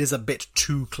narrative, it is a bit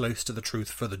too close to the truth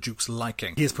for the Duke's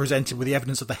liking. He is presented with the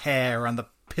evidence of the hair and the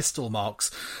pistol marks.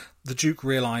 The Duke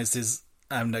realises,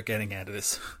 I'm not getting out of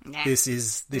this. Nah. This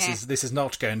is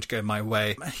not going to go my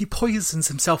way. He poisons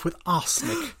himself with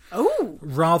arsenic. Oh!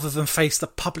 Rather than face the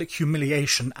public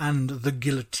humiliation and the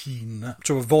guillotine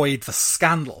to avoid the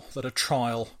scandal that a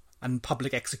trial and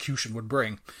public execution would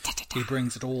bring. He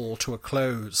brings it all to a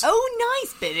close. Oh,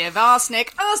 nice bit of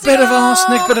arsenic. Bit of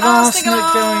arsenic going in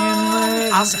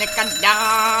there. Arsenic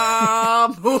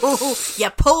alarm.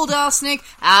 You pulled arsenic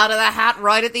out of the hat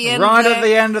right at the end. Right at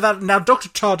the end of that. Now, Dr.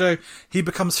 Tardieu, he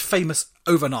becomes famous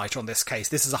overnight on this case.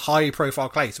 This is a high-profile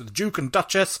case with the Duke and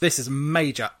Duchess. This is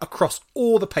major. Across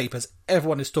all the papers,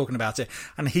 everyone is talking about it.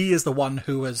 And he is the one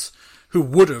who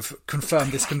would have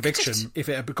confirmed this conviction if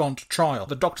it had gone to trial.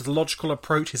 The doctor's logical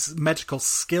approach, his medical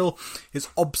skill, his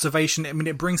observation,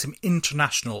 it brings him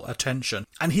international attention.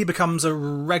 And he becomes a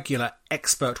regular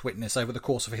expert witness over the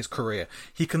course of his career.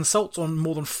 He consults on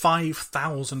more than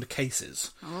 5,000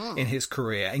 cases in his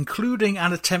career, including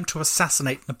an attempt to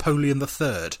assassinate Napoleon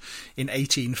III in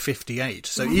 1858.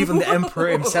 So even the Emperor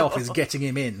himself is getting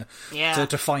him in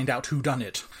to find out who done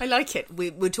it. I like it.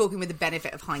 We're talking with the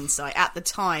benefit of hindsight. At the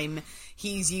time,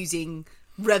 he's using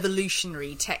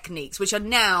revolutionary techniques, which are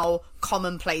now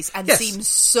commonplace and seem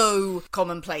so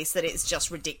commonplace that it's just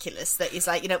ridiculous. That it's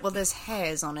like, there's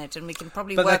hairs on it and we can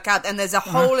probably work out, and there's a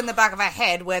hole in the back of her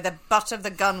head where the butt of the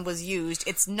gun was used.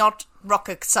 It's not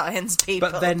rocket science, people.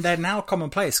 But then they're now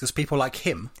commonplace because people like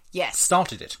him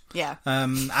started it. Yeah.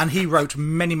 And he wrote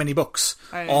many, many books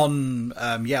on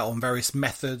various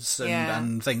methods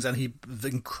and things, and he's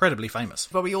incredibly famous.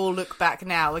 But we all look back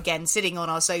now, again, sitting on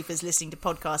our sofas, listening to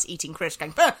podcasts, eating crisps,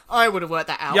 going, I would have worked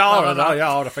that out.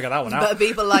 I would have figured that one out. But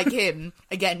people like him,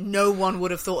 again, no one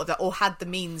would have thought of that or had the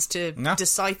means to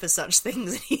decipher such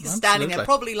things. And he's standing there,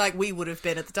 probably like we would have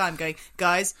been at the time, going,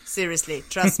 guys, seriously,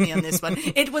 trust me on this one.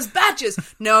 It was badgers.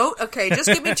 No, okay, just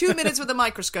give me 2 minutes with a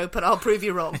microscope and I'll prove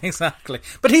you wrong. Exactly.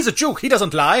 But he's a Duke. He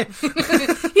doesn't lie.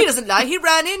 He doesn't lie. He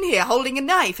ran in here holding a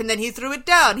knife and then he threw it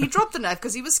down. He dropped the knife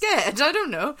because he was scared. I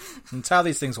don't know. That's how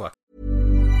these things work.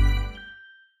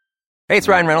 Hey, it's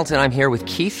Ryan Reynolds, and I'm here with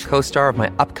Keith, co-star of my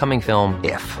upcoming film,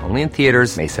 If, only in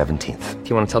theaters May 17th. Do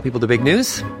you want to tell people the big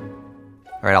news?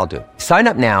 All right, I'll do it. Sign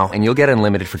up now and you'll get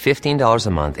unlimited for $15 a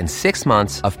month and 6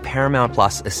 months of Paramount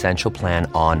Plus Essential Plan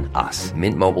on us.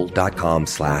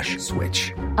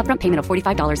 MintMobile.com/switch. Upfront payment of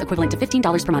 $45 equivalent to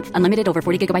 $15 per month. Unlimited over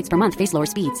 40 gigabytes per month. Face lower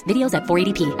speeds. Videos at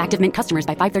 480p. Active Mint customers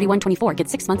by 531.24 get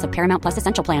 6 months of Paramount Plus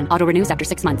Essential Plan. Auto renews after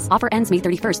 6 months. Offer ends May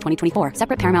 31st, 2024.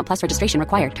 Separate Paramount Plus registration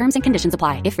required. Terms and conditions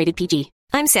apply if rated PG.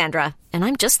 I'm Sandra, and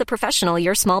I'm just the professional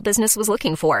your small business was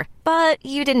looking for. But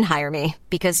you didn't hire me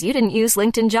because you didn't use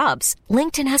LinkedIn Jobs.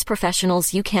 LinkedIn has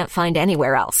professionals you can't find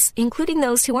anywhere else, including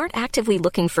those who aren't actively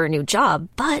looking for a new job,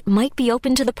 but might be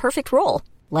open to the perfect role,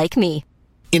 like me.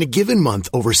 In a given month,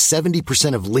 over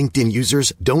 70% of LinkedIn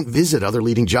users don't visit other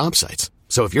leading job sites.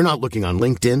 So if you're not looking on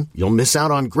LinkedIn, you'll miss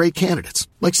out on great candidates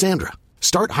like Sandra.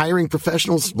 Start hiring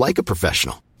professionals like a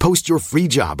professional. Post your free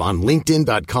job on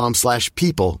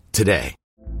linkedin.com/people today.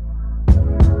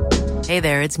 Hey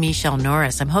there, it's Michelle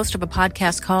Norris. I'm host of a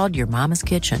podcast called Your Mama's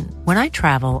Kitchen. When I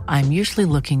travel, I'm usually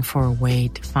looking for a way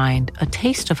to find a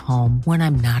taste of home when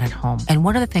I'm not at home. And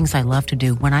one of the things I love to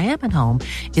do when I am at home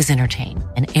is entertain.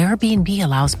 And Airbnb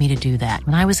allows me to do that.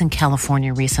 When I was in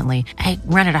California recently, I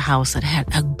rented a house that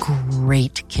had a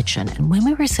great kitchen. And when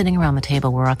we were sitting around the table,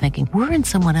 we were all thinking, we're in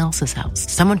someone else's house.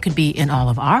 Someone could be in all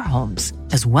of our homes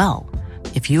as well.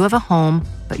 If you have a home,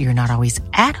 but you're not always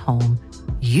at home,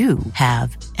 you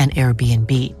have an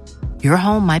Airbnb. Your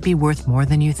home might be worth more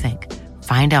than you think.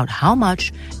 Find out how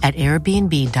much at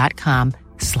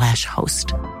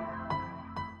airbnb.com/host.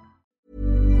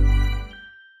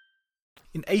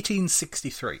 In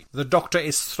 1863, the Doctor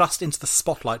is thrust into the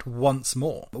spotlight once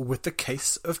more with the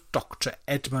case of Dr.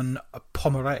 Edmund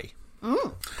Pomeray.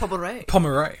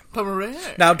 Pomeray.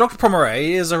 Now, Dr.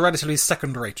 Pomeray is a relatively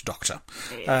second-rate doctor.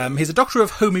 He's a doctor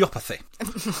of homeopathy.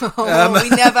 We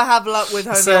never have luck with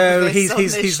homeopathy. So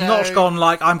he's not gone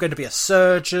like, I'm going to be a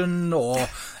surgeon or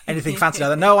anything fancy like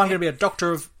that. No, I'm going to be a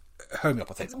doctor of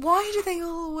homeopathy. Why do they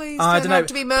always turn out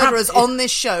to be murderers on this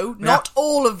show? Not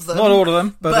all of them. Not all of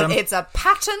them. But it's a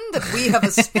pattern that we have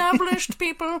established,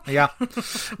 people. Yeah.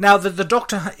 Now, the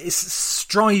Doctor is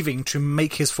striving to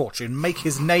make his fortune, make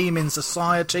his name in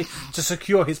society, to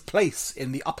secure his place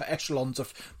in the upper echelons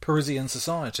of Parisian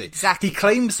society. Exactly. He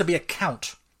claims to be a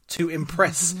count to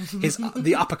impress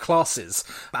the upper classes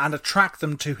and attract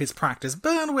them to his practice,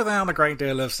 but without a great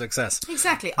deal of success.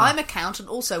 Exactly. I'm a count, and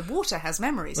also water has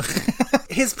memories.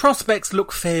 His prospects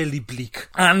look fairly bleak,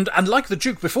 and like the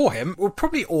Duke before him, were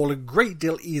probably all a great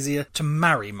deal easier to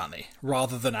marry money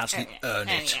rather than actually earn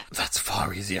it. Yeah. That's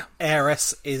far easier.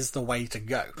 Heiress is the way to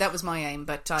go. That was my aim,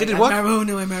 but did it work?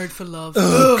 I married for love.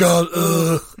 Oh,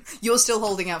 God. You're still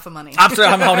holding out for money.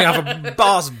 Absolutely, I'm holding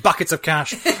out for buckets of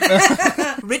cash.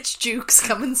 Rich Dukes,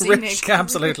 come and see Nick.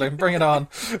 Absolutely, bring it on.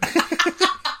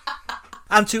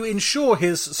 And to ensure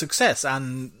his success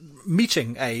and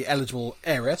meeting a eligible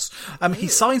heiress, he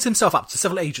signs himself up to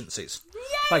several agencies.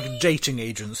 Yay! Like dating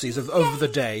agencies of the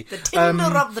day. The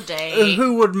Tinder of the day.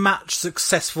 Who would match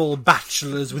successful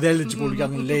bachelors with eligible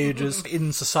young ladies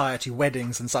in society,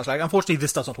 weddings and such like. Unfortunately,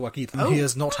 this does not work either. He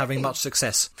is not having much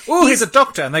success. Oh, he's a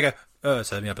doctor! And they go,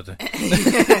 it's homeopathy.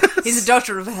 He's a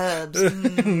doctor of herbs.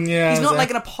 Yeah, he's not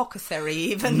like an apothecary,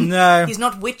 even. No. He's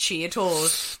not witchy at all.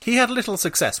 He had little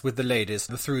success with the ladies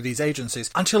through these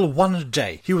agencies until one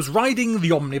day he was riding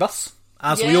the omnibus,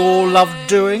 as we all love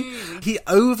doing. He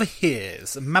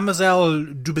overhears Mademoiselle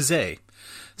Duberzet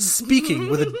speaking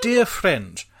with a dear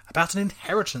friend about an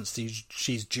inheritance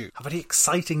she's due. How very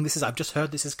exciting this is. I've just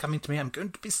heard this is coming to me. I'm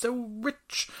going to be so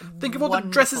rich. Think of all the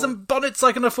dresses and bonnets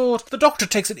I can afford. The Doctor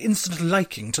takes an instant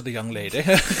liking to the young lady.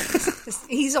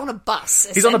 He's on a bus.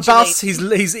 He's on a bus.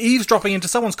 He's eavesdropping into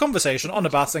someone's conversation on a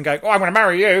bus and going, I'm going to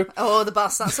marry you. Oh, the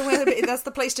bus. That's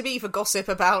the place to be for gossip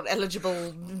about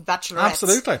eligible bachelorettes.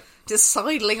 Absolutely. Just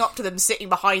sidling up to them, sitting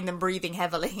behind them, breathing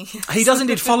heavily. He does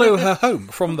indeed follow her home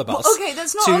from the bus. Well, okay,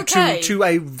 that's not okay. To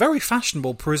a very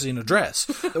fashionable Parisian address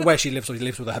where she lives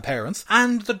with her parents.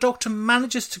 And the Doctor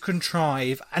manages to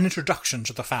contrive an introduction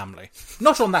to the family.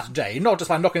 Not on that day, not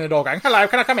just like knocking the door going, hello,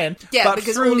 can I come in? Yeah, but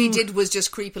because all he did was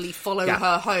just creepily follow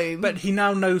her home. But he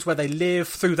now knows where they live.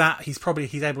 Through that,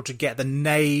 he's able to get the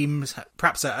names.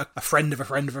 Perhaps a friend of a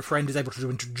friend of a friend is able to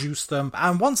introduce them.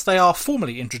 And once they are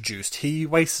formally introduced, he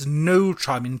wastes no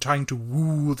time in trying to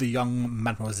woo the young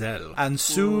mademoiselle. And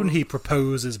soon he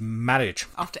proposes marriage.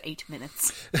 After 8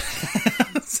 minutes.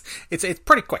 It's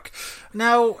pretty quick.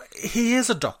 Now, he is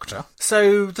a doctor,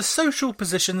 so the social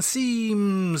position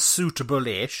seems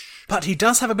suitable-ish, but he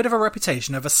does have a bit of a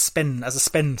reputation of as a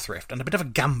spendthrift and a bit of a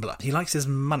gambler. He likes his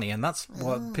money, and that's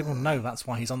what people know. That's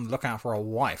why he's on the lookout for a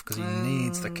wife, because he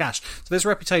needs the cash. So this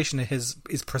reputation is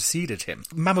preceded him.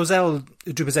 Mademoiselle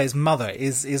Duberzet's mother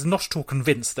is not at all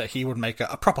convinced that he would make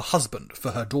a proper husband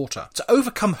for her daughter. To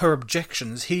overcome her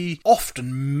objections, he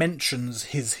often mentions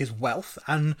his wealth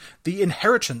and the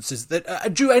inheritances that are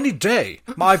due any day.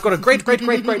 I've got a great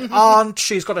aunt.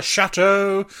 She's got a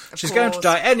chateau. She's going to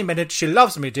die any minute. She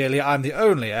loves me dearly. I'm the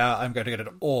only heir. I'm going to get it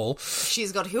all.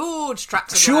 She's got huge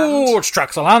tracts of land. Huge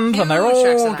tracts of land, and they're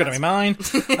all going to be mine.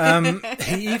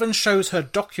 He even shows her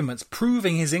documents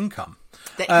proving his income.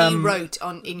 That he wrote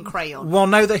in crayon. Well,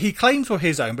 no, that he claims were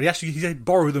his own, but he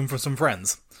borrowed them from some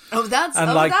friends. Oh, that's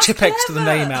Tipex clever. to the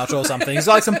name out or something. It's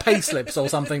like some pay slips or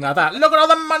something like that. Look at all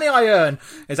the money I earn.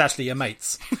 It's actually your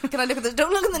mates. Can I look at the?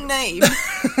 Don't look at the name.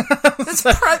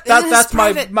 That's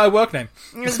my work name.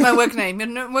 It's my work name.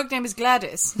 Your work name is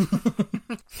Gladys.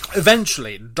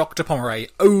 Eventually, Dr. Pomeray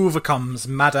overcomes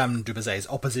Madame Duberzet's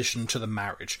opposition to the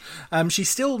marriage. She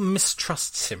still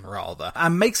mistrusts him, rather,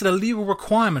 and makes it a legal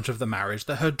requirement of the marriage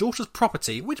that her daughter's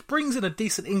property, which brings in a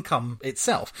decent income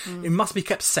itself, it must be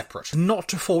kept separate, not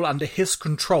to fall under his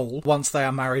control once they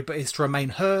are married, but is to remain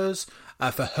hers,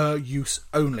 for her use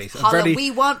only. We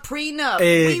want prenup.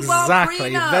 Exactly. We want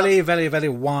prenup. Very, very, very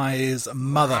wise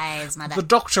mother. Wise mother. The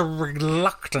Doctor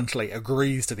reluctantly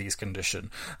agrees to these conditions.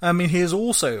 I mean, he is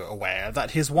also aware that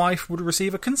his wife would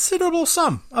receive a considerable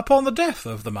sum upon the death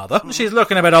of the mother. She's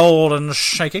looking a bit old and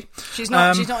shaky. She's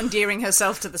not endearing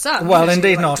herself to the son. Well,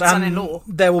 indeed not. Son-in-law.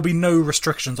 And there will be no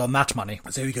restrictions on that money.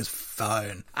 So he goes,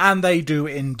 fine. And they do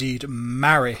indeed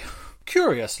marry.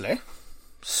 Curiously,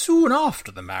 soon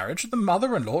after the marriage, the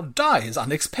mother-in-law dies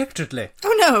unexpectedly.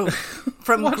 Oh no!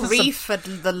 From grief at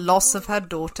the loss of her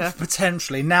daughter.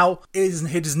 Potentially. Now, it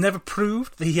is never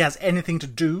proved that he has anything to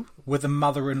do with the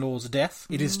mother-in-law's death.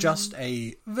 It is just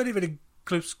a very, very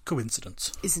close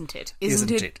coincidence. Isn't it? Isn't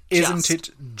it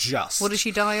just? What does she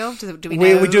die of? Do we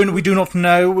know? We do not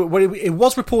know. Well, it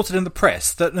was reported in the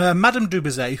press that Madame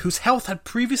Dubouzet, whose health had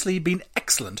previously been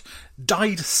excellent,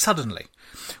 died suddenly,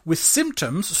 with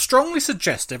symptoms strongly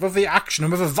suggestive of the action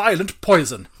of a violent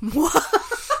poison. What?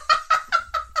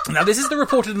 Now, this is the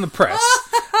reported in the press,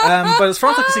 but as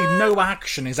far as I can see, no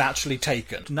action is actually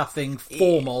taken. Nothing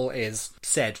formal is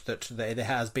said that there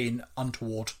has been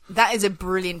untoward. That is a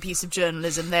brilliant piece of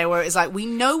journalism there, where it's like, we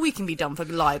know we can be done for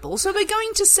libel, so we're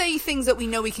going to say things that we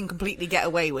know we can completely get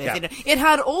away with. Yeah. You know, it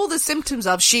had all the symptoms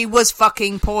of she was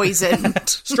fucking poisoned.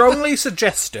 Strongly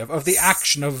suggestive of the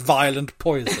action of violent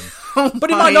poison. But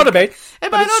it might not have been.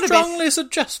 It's strongly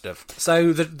suggestive.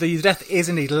 So the death is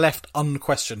indeed left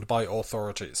unquestioned by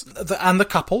authorities. And the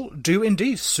couple do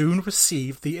indeed soon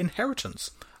receive the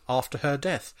inheritance after her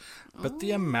death. But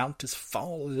the amount is far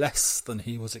less than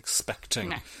he was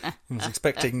expecting. He was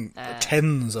expecting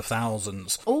tens of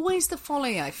thousands. Always the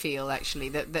folly, I feel, actually,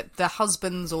 that the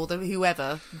husbands or the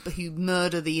whoever who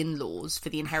murder the in-laws for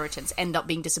the inheritance end up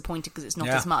being disappointed because it's not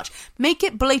as much. Make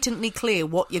it blatantly clear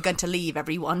what you're going to leave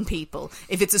everyone, people,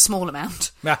 if it's a small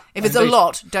amount. Yeah, if it's a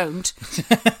lot, don't.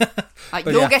 Like,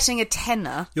 you're getting a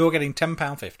tenner. You're getting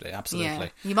 £10.50, absolutely. Yeah.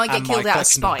 You might get killed out of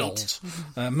spite.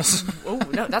 Oh,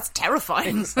 no, that's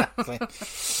terrifying. Exactly.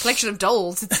 Collection of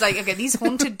dolls. It's like, okay, these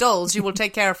haunted dolls you will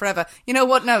take care of forever. You know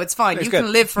what? No, it's fine. You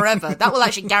can live forever. That will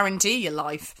actually guarantee your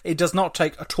life. It does not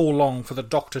take at all long for the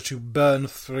doctor to burn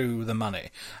through the money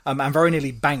and very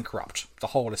nearly bankrupt the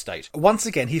whole estate. Once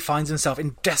again, he finds himself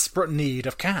in desperate need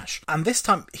of cash. And this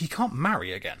time, he can't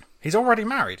marry again. He's already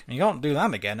married. He can't do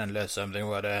that again unless something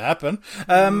were to happen.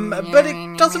 But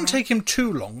it doesn't take him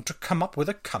too long to come up with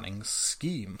a cunning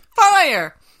scheme.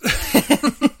 Fire!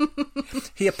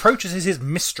 He approaches his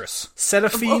mistress,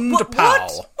 Seraphine de Pau.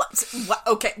 What?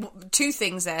 Okay, two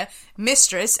things there.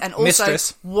 Mistress, and also,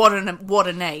 what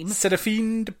a name.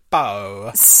 Seraphine de Pau.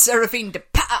 Seraphine de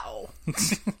Pau.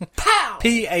 Pow!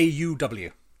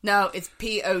 P-A-U-W. No, it's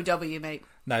P-O-W, mate.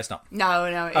 No, it's not. No,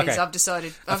 it is. I've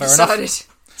decided. Enough.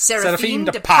 Seraphine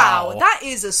de Pau. That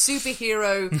is a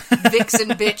superhero vixen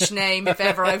bitch name, if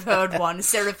ever I've heard one.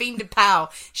 Seraphine de Pau.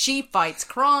 She fights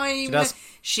crime. She does.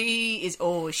 She is,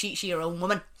 she her own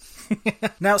woman.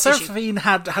 Now, Seraphine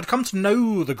had come to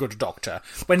know the good doctor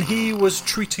when he was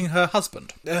treating her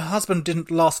husband. Her husband didn't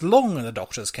last long in the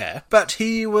doctor's care, but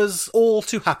he was all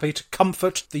too happy to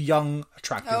comfort the young,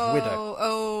 attractive widow.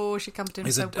 Oh, she comforted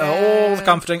him so well.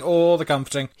 All the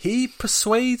comforting. He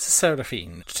persuades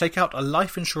Seraphine to take out a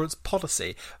life insurance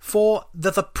policy for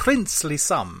the princely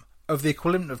sum of the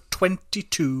equivalent of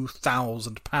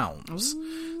 £22,000.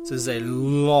 So this is a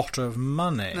lot of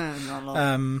money. No, not a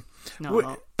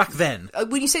lot. Back then,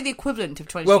 when you say the equivalent of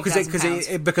 £22,000, well,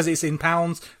 because it's in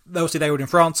pounds. Obviously, they were in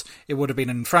France. It would have been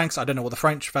in francs. I don't know what the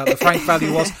franc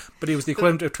value was, but it was the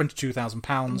equivalent of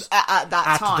 £22,000 at the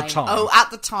time. Oh, at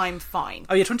the time, fine.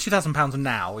 Oh yeah, £22,000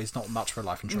 now is not much for a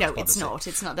life insurance policy. No,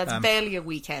 it's not. That's barely a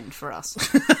weekend for us.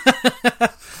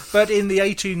 But in the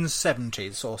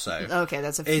 1870s or so, okay,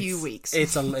 that's a few weeks.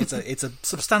 It's a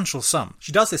substantial sum.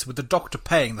 She does this with the doctor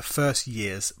paying the first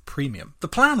year's premium. The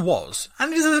plan was,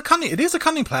 and it is a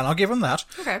cunning plan, I'll give him that,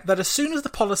 that as soon as the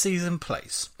policy is in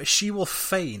place, she will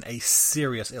feign a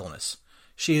serious illness.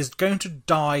 She is going to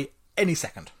die any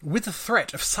second. With the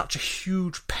threat of such a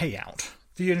huge payout,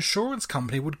 the insurance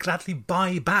company would gladly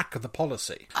buy back the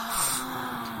policy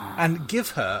and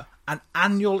give her an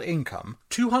annual income,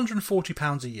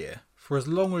 £240 a year, for as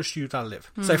long as she would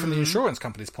live. So from the insurance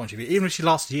company's point of view, even if she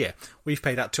lasts a year, we've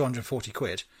paid out 240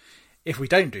 quid. If we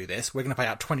don't do this, we're going to pay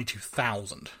out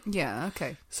 22,000. Yeah,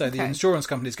 okay. So the insurance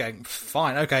company's going,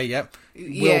 fine, okay, yep,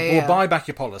 we'll buy back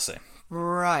your policy.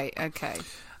 Right, okay.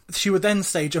 She would then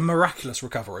stage a miraculous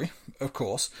recovery, of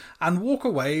course, and walk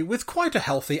away with quite a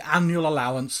healthy annual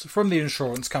allowance from the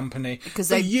insurance company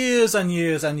for years and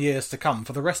years and years to come,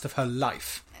 for the rest of her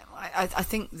life. I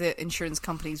think the insurance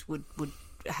companies would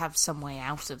have some way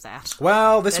out of that.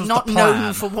 Well, They're was not the plan.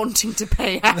 known for wanting to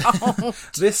pay out.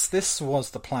 This was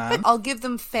the plan. I'll give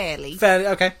them fairly.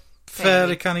 Okay.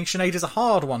 Fairly cunning. Sinead is a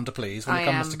hard one to please when it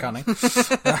comes to cunning.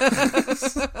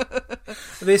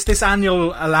 This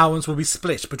annual allowance will be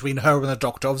split between her and the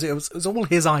doctor. Obviously, it was all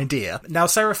his idea. Now,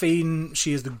 Seraphine,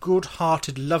 she is the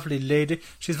good-hearted, lovely lady.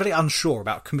 She's very unsure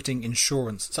about committing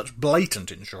such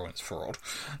blatant insurance fraud.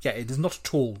 Yeah, it is not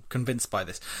at all convinced by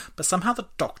this. But somehow the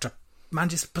doctor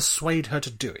manages to persuade her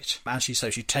to do it. And she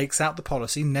takes out the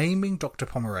policy, naming Dr.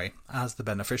 Pomeray as the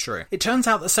beneficiary. It turns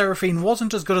out that Seraphine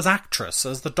wasn't as good as actress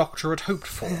as the doctor had hoped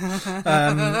for.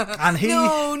 And he...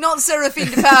 No, not Seraphine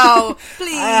DePau,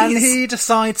 please. And he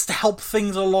decides to help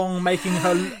things along, making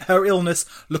her illness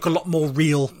look a lot more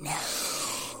real. No.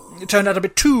 It turned out a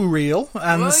bit too real,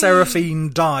 and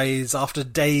Seraphine dies after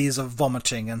days of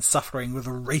vomiting and suffering with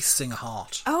a racing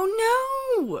heart. Oh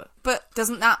no! But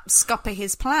doesn't that scupper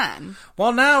his plan?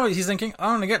 Well, now he's thinking,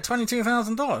 I only get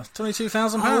 $22,000,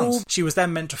 £22,000. Oh. She was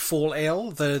then meant to fall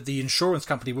ill. The insurance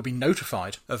company would be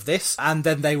notified of this, and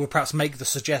then they would perhaps make the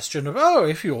suggestion of,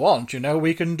 if you want,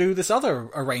 we can do this other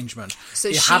arrangement.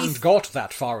 So she hadn't got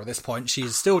that far at this point.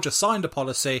 She's still just signed a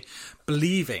policy,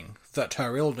 believing that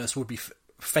her illness would be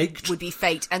faked.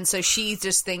 And so she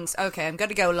just thinks, okay, I'm going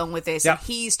to go along with this. Yep. And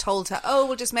he's told her,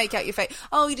 we'll just make out your fake.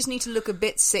 You just need to look a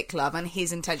bit sick, love. And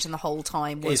his intention the whole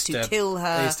time was to kill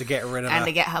her. Is to get rid of her. And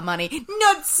to get her money.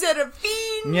 Not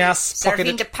Seraphine! Yes,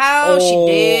 Seraphine DePau,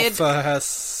 she did. For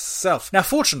herself. Now,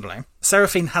 fortunately,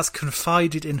 Seraphine has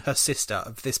confided in her sister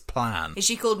of this plan. Is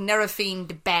she called Seraphine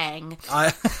de Bang?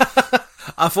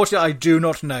 Unfortunately, I do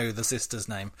not know the sister's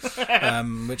name.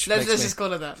 Let's just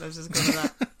call her that.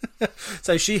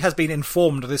 So she has been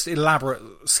informed of this elaborate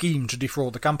scheme to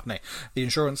defraud the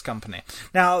insurance company.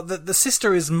 Now, the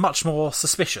sister is much more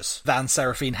suspicious than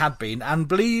Seraphine had been, and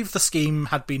believes the scheme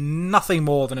had been nothing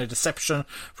more than a deception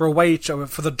for a way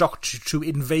for the doctor to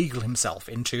inveigle himself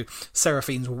into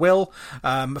Seraphine's will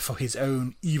for his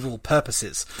own evil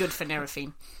purposes. Good for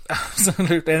Seraphine.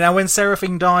 Absolutely. Now, when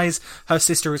Seraphine dies, her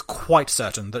sister is quite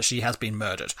certain that she has been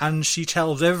murdered, and she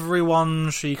tells everyone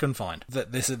she can find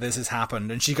that this has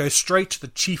happened, and she goes straight to the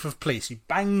chief of police. She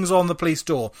bangs on the police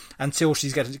door until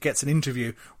she gets an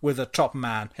interview with a top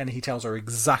man, and he tells her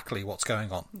exactly what's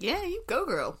going on. Yeah, you go,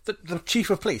 girl. The chief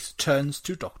of police turns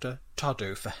to Dr.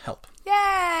 Tardieu for help.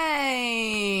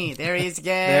 Yay! There he is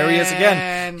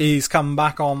again. He's come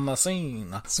back on the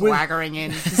scene. Swaggering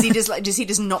in. Does he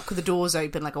just knock the doors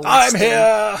open like a Western? I'm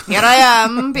here! Here I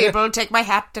am. People take my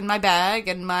hat and my bag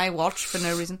and my watch for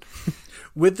no reason.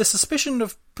 With the suspicion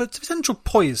of potential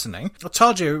poisoning,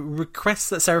 Tardieu requests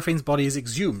that Seraphine's body is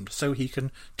exhumed so he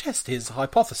can test his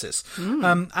hypothesis.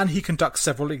 And he conducts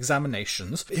several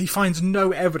examinations. He finds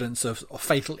no evidence of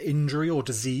fatal injury or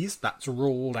disease. That's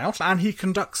ruled out. And he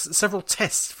conducts several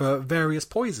tests for various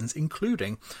poisons,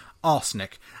 including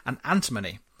arsenic and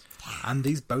antimony. And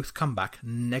these both come back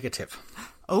negative.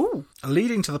 Oh.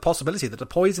 Leading to the possibility that a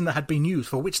poison that had been used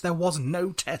for which there was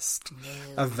no test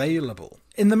available.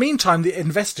 In the meantime, the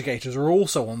investigators are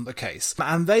also on the case,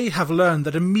 and they have learned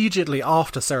that immediately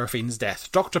after Seraphine's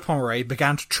death, Dr. Pomeray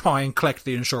began to try and collect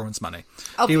the insurance money.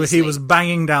 He was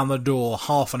banging down the door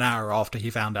half an hour after he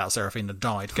found out Seraphine had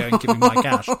died, going, give me my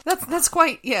cash. That's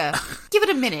quite, yeah. Give it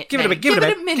a minute. Give it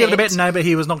a bit. No, but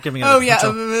he was not giving it a minute.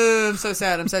 I'm so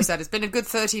sad. It's been a good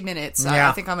 30 minutes.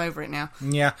 I think I'm over it now.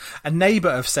 Yeah. A neighbour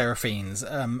of Seraphine's,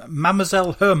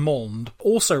 Mademoiselle Hermonde,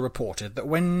 also reported that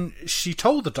when she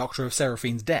told the doctor of Seraphine's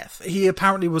death, he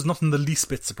apparently was not in the least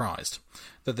bit surprised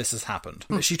that this has happened.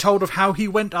 She told of how he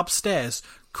went upstairs,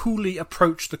 coolly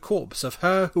approached the corpse of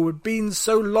her who had been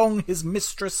so long his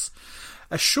mistress,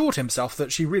 assured himself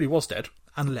that she really was dead,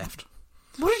 and left.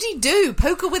 What did he do?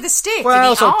 Poke her with a stick?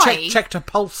 Well, in the eye? checked her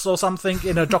pulse or something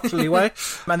in a doctorly way.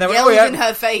 And they went, yelled in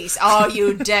her face, "Are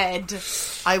you dead?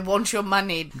 I want your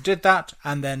money." Did that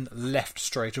and then left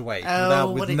straight away.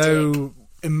 With no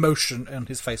emotion on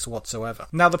his face whatsoever.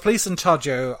 Now, the police and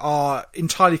Tardieu are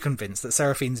entirely convinced that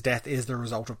Seraphine's death is the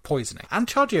result of poisoning, and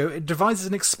Tardieu devises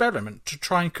an experiment to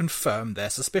try and confirm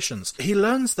their suspicions. He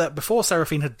learns that before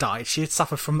Seraphine had died, she had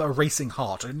suffered from a racing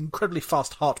heart, an incredibly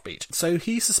fast heartbeat, so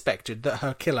he suspected that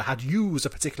her killer had used a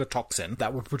particular toxin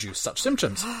that would produce such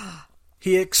symptoms.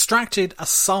 He extracted a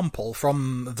sample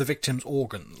from the victim's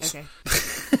organs. Okay.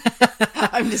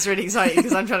 I'm just really excited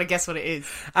because I'm trying to guess what it is.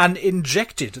 And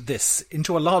injected this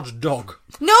into a large dog.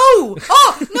 No!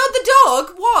 Oh, not the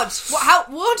dog! What?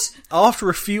 What? After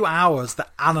a few hours, the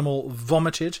animal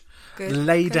vomited,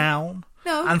 lay down,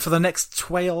 and for the next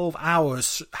 12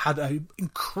 hours had an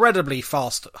incredibly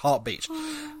fast heartbeat.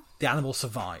 The animal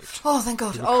survived. Oh, thank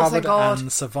God. Recovered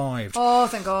and survived. Oh,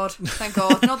 thank God. Thank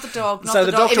God. Not the dog. Not so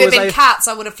the dog. If it had been cats,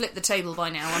 I would have flipped the table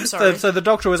by now. I'm sorry. So the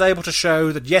doctor was able to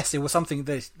show that, yes, it was something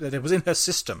that it was in her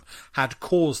system had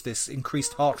caused this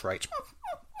increased heart rate.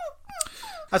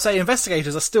 I'd say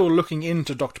investigators are still looking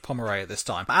into Dr. Pomeray at this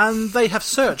time, and they have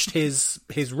searched his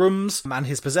rooms and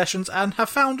his possessions and have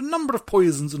found a number of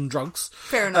poisons and drugs.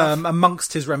 Fair enough.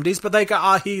 Amongst his remedies, but they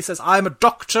go, he says, I'm a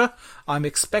doctor, I'm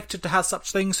expected to have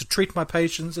such things to treat my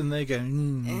patients, and they go,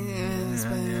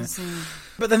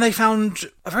 But then they found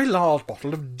a very large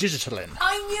bottle of Digitalin.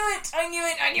 I knew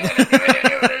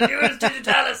it,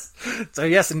 Digitalis. So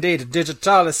yes, indeed,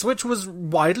 Digitalis, which was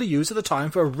widely used at the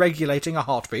time for regulating a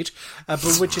heartbeat,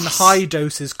 but which in high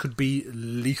doses could be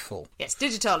lethal. Yes,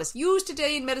 Digitalis, used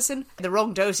today in medicine. The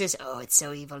wrong doses, it's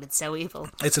so evil, it's so evil.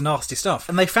 It's a nasty stuff.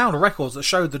 And they found records that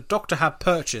showed the doctor had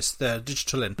purchased the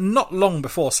Digitalin not long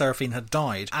before Seraphine had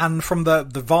died, and from the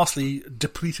vastly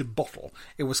depleted bottle,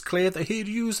 it was clear that he had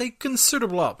used a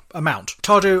considerable amount.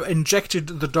 Tardieu injected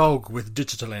the dog with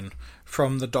Digitalin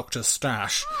from the doctor's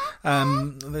stash.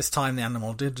 This time the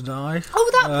animal did die. Oh,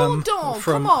 that poor dog,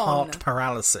 from come on. heart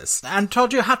paralysis. And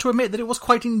Tardieu had to admit that it was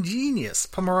quite ingenious.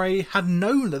 Pomeroy had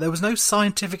known that there was no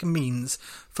scientific means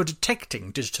for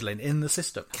detecting Digitalin in the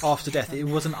system. After death, it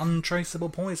was an untraceable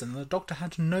poison. The doctor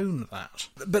had known that.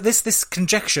 But this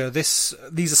conjecture, these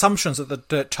assumptions that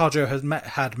Tardieu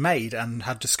had made and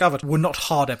had discovered were not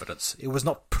hard evidence. It was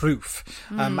not proof.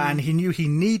 And he knew he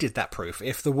needed that proof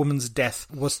if the woman's death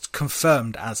was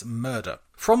confirmed as murder.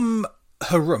 From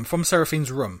her room, from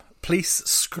Seraphine's room, police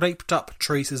scraped up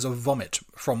traces of vomit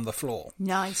from the floor.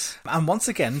 Nice. And once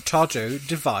again, Tardieu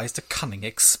devised a cunning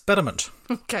experiment.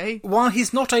 Okay. While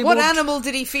he's not able... What animal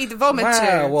did he feed the vomit to?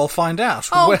 Well, we'll find out.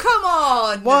 Oh, come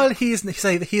on! While he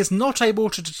is not able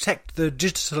to detect the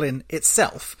Digitalin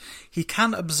itself, he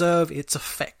can observe its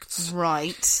effects.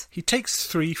 Right. He takes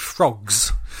 3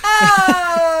 frogs.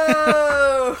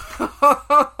 Oh!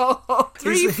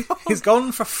 He's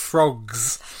gone for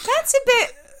frogs. That's a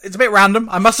bit... It's a bit random,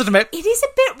 I must admit. It is a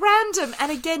bit random,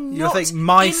 and again, You not think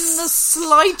mice... in the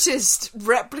slightest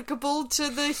replicable to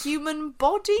the human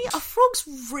body. Are frogs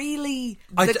really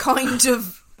the kind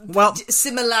of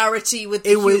similarity with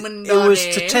the human body? It was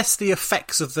to test the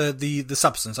effects of the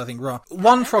substance, I think.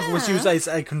 One frog was used as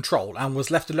a control and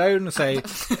was left alone, say,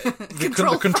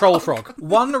 the control frog.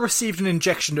 One received an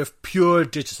injection of pure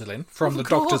Digitalin from the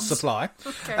doctor's supply.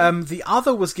 Okay. The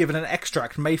other was given an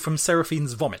extract made from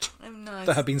Seraphine's vomit.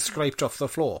 That had been scraped off the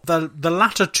floor. The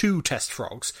latter 2 test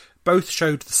frogs both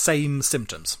showed the same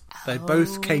symptoms. They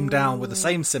both came down with the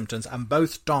same symptoms and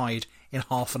both died in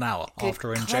half an hour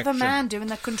after injection. Clever man doing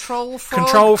the control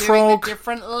frog. Doing the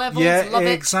different levels. Yeah, Love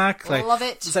exactly. It. Love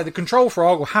it. So the control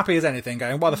frog were happy as anything,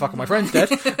 going, why the fuck are my friends dead?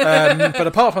 But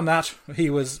apart from that, he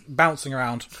was bouncing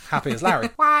around, happy as Larry.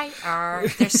 Why are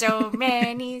there so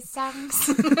many songs?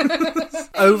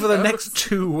 Over the next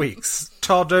 2 weeks,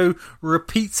 Tardieu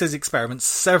repeats his experiments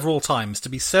several times to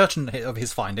be certain of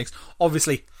his findings.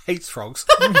 Obviously, hates frogs.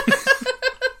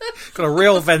 Got a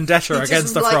real vendetta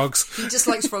against the frogs. He just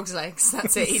likes frogs' legs.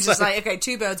 That's it. He's just like, okay,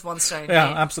 2 birds, 1 stone.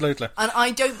 Yeah, absolutely. And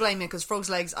I don't blame him, because frogs'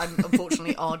 legs,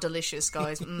 unfortunately, are delicious,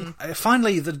 guys.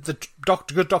 Finally, the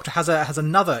good doctor has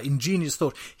another ingenious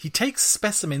thought. He takes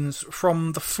specimens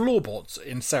from the floorboards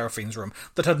in Seraphine's room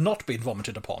that had not been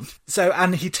vomited upon.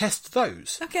 And he tests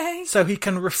those. Okay. So he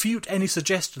can refute any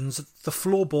suggestions that the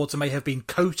floorboards may have been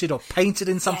coated or painted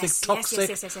in something toxic,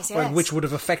 which would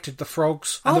have affected the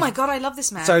frogs. And my God, I love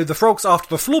this man. So the frogs, after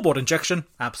the floorboard injection,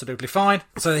 absolutely fine.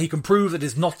 So he can prove that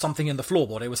it's not something in the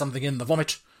floorboard, it was something in the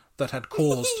vomit that had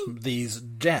caused these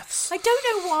deaths. I don't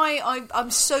know why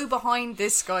I'm so behind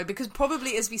this guy, because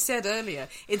probably, as we said earlier,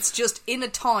 it's just in a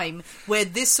time where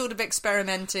this sort of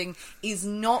experimenting is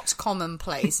not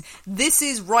commonplace. This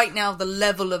is right now the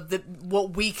level of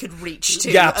what we could reach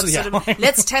to. Yeah, absolutely.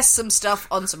 Let's test some stuff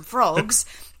on some frogs.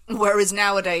 Whereas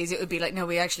nowadays it would be like, no,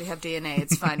 we actually have DNA,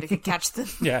 it's fine, we can catch them.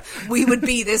 Yeah. We would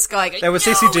be this guy. There was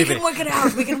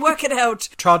CCTV. We can work it out.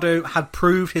 Tardieu had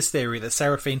proved his theory that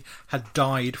Seraphine had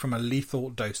died from a lethal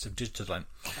dose of Digitalin.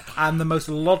 And the most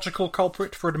logical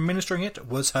culprit for administering it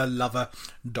was her lover,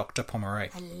 Dr. Pomeroy.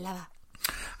 I love her.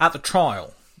 At the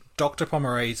trial, Dr.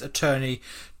 Pomeroy's attorney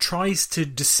tries to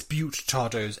dispute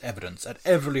Tardieu's evidence at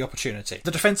every opportunity.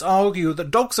 The defence argue that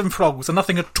dogs and frogs are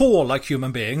nothing at all like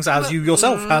human beings, as you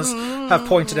yourself have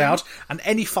pointed out, and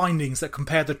any findings that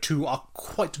compare the two are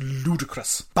quite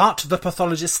ludicrous. But the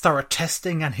pathologist's thorough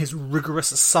testing and his rigorous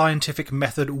scientific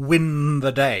method win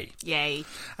the day. Yay.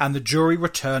 And the jury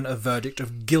return a verdict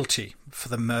of guilty for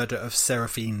the murder of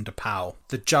Seraphine de Pau.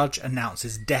 The judge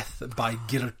announces death by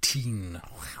guillotine.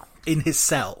 In his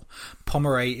cell,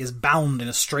 Pomeroy is bound in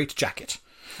a straitjacket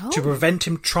to prevent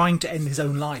him trying to end his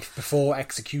own life before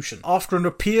execution. After an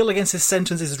appeal against his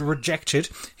sentence is rejected,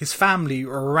 his family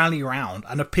rally round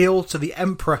and appeal to the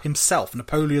Emperor himself,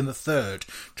 Napoleon III,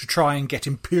 to try and get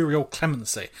imperial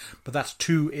clemency, but that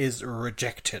too is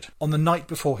rejected. On the night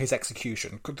before his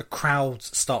execution, the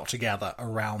crowds start to gather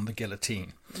around the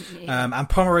guillotine. And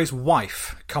Pomeroy's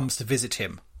wife comes to visit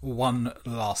him one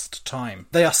last time.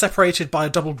 They are separated by a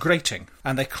double grating,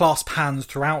 and they clasp hands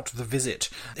throughout the visit.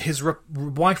 His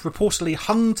wife reportedly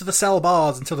hung to the cell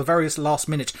bars until the very last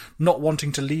minute, not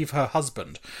wanting to leave her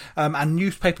husband. And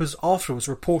newspapers afterwards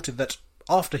reported that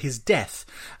after his death,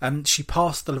 she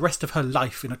passed the rest of her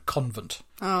life in a convent.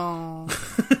 Oh.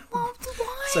 Well,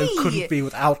 why? So couldn't be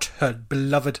without her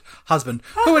beloved husband,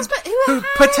 who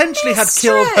potentially had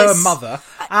killed her mother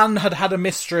and had a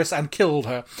mistress and killed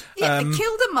her. Yeah,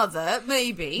 killed a mother,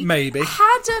 maybe. Maybe.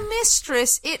 Had a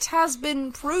mistress, it has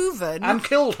been proven. And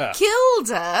killed her. Killed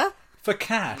her? For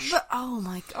cash. But,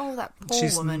 that poor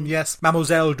woman. Yes,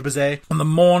 Mademoiselle de Bazet. On the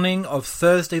morning of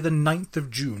Thursday the 9th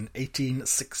of June,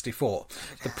 1864,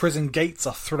 the prison gates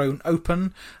are thrown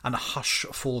open and a hush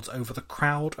falls over the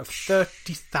crowd of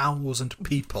 30,000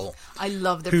 people. I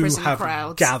love the prison crowds. Who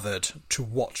have gathered to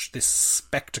watch this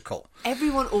spectacle.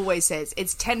 Everyone always says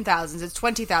it's 10,000, it's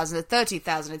 20,000, it's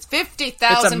 30,000, it's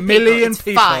 50,000 It's a million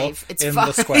people It's in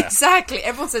five. the square. Exactly.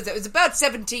 Everyone says it was about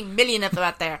 17 million of them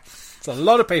out there. It's a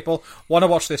lot of people want to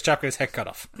watch this chap get his head cut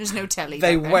off. There's no telly.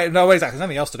 They wait. No, exactly. There's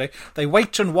nothing else to do. They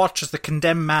wait and watch as the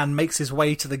condemned man makes his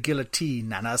way to the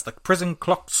guillotine, and as the prison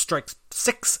clock strikes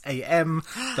 6 a.m.,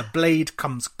 the blade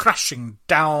comes crashing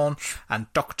down, and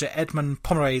Dr. Edmond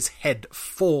Pomeroy's head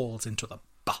falls into the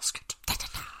basket.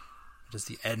 It is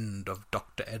the end of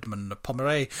Dr. Edmond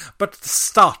Pomeroy, but the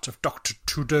start of Dr.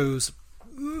 Trudeau's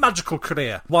magical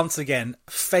career. Once again,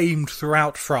 famed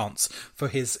throughout France for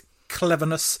his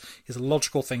cleverness, his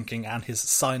logical thinking, and his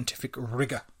scientific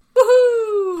rigour.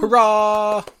 Woohoo!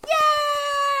 Hurrah! Yay!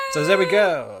 So there we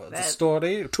go. Two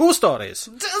stories. Two stories.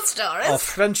 Of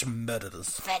French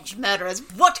murderers. French murderers.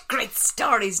 What great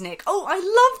stories, Nick. Oh, I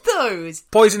love those.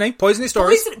 Poisony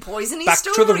stories. Poisony Back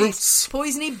stories. to the roots.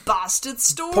 Poisony bastard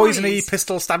stories. Poisony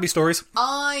pistol stabby stories.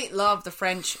 I love the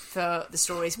French for the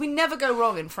stories. We never go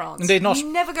wrong in France. Indeed not. We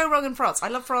never go wrong in France. I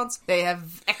love France. They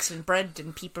have excellent bread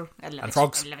and people. I love it.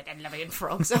 Frogs. I love it. And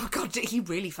frogs. Oh, God, he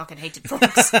really fucking hated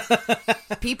frogs.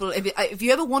 People, if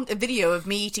you ever want a video of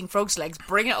me eating frog's legs,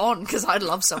 bring it on, because I'd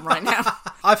love some right now.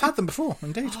 I've had them before,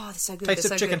 indeed. Oh, they're so good. Taste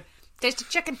of chicken. Good. Taste of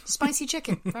chicken. Spicy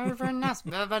chicken. Very, very nice.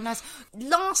 Very, very nice.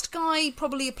 Last guy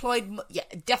probably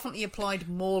definitely applied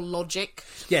more logic.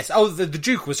 Yes. Oh, the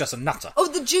Duke was just a nutter. Oh,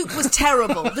 the Duke was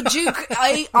terrible. The Duke,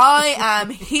 I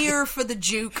am here for the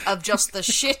Duke of just the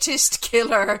shittest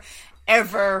killer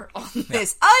ever on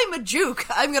this. I'm a Duke.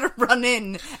 I'm going to run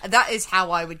in. That is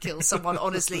how I would kill someone.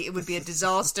 Honestly, it would be a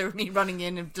disaster. Me running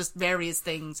in and just various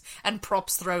things and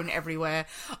props thrown everywhere.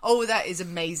 Oh, that is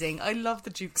amazing. I love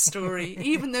the Duke's story,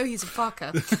 even though he's a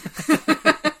fucker.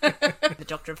 The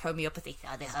doctor of homeopathy.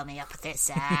 Oh, the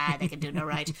homeopathists. They can do no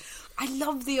right. I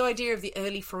love the idea of the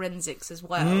early forensics as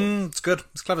well. It's good.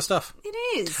 It's clever stuff. It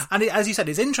is. And as you said,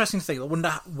 it's interesting to think. I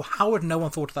wonder how had no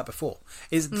one thought of that before?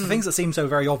 Is the things that seem so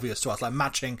very obvious to us, like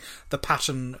matching the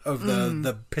pattern of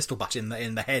the pistol butt in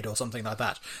the head or something like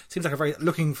that. Seems like a very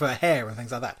looking for hair and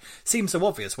things like that. Seems so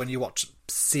obvious when you watch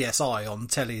CSI on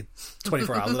telly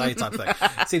 24 hours a day type thing.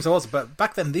 Seems so obvious, but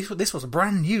back then this was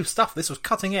brand new stuff. This was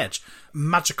cutting edge,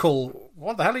 magical.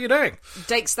 What the hell are you doing?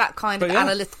 Takes that kind of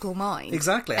analytical mind.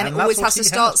 Exactly. And it always has to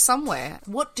start somewhere.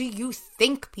 What do you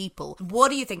think, people? What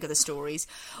do you think of the stories?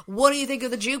 What do you think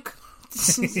of the Duke?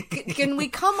 Can we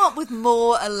come up with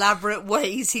more elaborate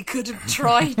ways he could have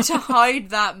tried to hide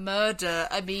that murder?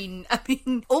 I mean,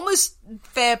 almost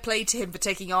fair play to him for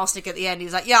taking arsenic at the end. He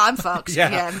was like, yeah, I'm fucked.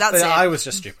 Yeah, that's it. I was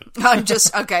just stupid.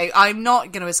 I'm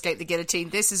not going to escape the guillotine.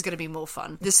 This is going to be more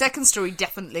fun. The second story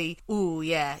definitely,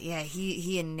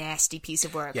 he a nasty piece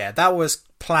of work. Yeah, that was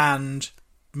planned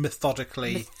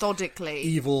methodically.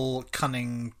 Evil,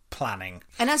 cunning planning.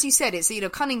 And as you said, it's,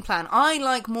 cunning plan. I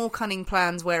like more cunning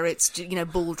plans where it's,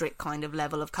 Baldric kind of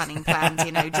level of cunning plans,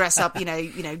 dress up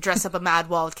a mad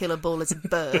wild killer bull as a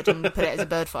bird and put it as a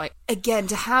bird fight. Again,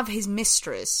 to have a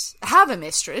mistress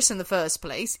in the first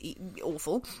place,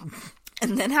 awful.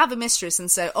 And then have a mistress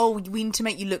and say, oh, we need to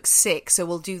make you look sick, so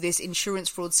we'll do this insurance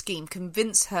fraud scheme,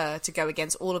 convince her to go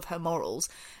against all of her morals,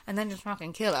 and then just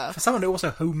fucking kill her. For someone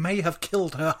who may have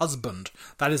killed her husband.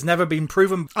 That has never been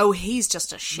proven. Oh, he's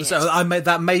just a shit. So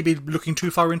that may be looking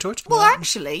too far into it. Well,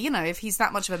 actually, if he's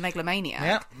that much of a megalomaniac.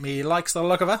 Yeah, he likes the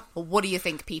look of her. Well, what do you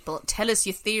think, people? Tell us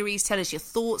your theories, tell us your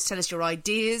thoughts, tell us your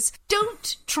ideas.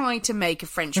 Don't try to make a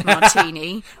French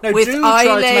martini with try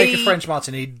to make a French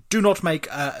martini. Do not make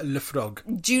Le Frog.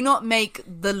 Do not make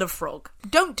the Le Frog.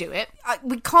 Don't do it.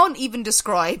 We can't even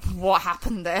describe what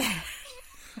happened there.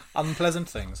 Unpleasant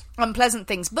things. Unpleasant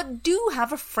things, but do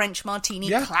have a French martini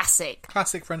classic.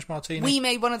 Classic French martini. We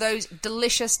made one of those,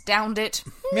 delicious, downed it.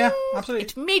 Yeah, absolutely.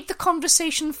 It made the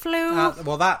conversation flow.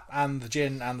 Well, that and the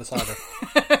gin and the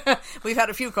cider. We've had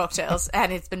a few cocktails,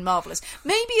 and it's been marvellous.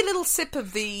 Maybe a little sip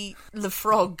of the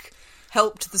frog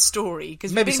helped the story,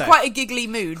 because we've been in quite a giggly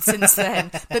mood since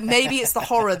then, but maybe it's the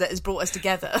horror that has brought us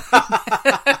together.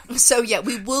 So yeah,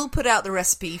 we will put out the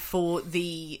recipe for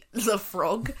the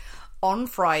frog on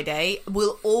Friday.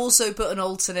 We'll also put an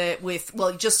alternate with,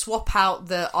 well, just swap out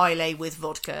the Islay with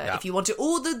vodka if you want to,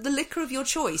 or the liquor of your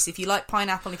choice, if you like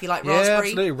pineapple, if you like raspberry. Yeah,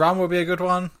 absolutely. Rum would be a good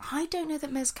one. I don't know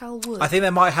that mezcal would. I think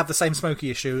they might have the same smoky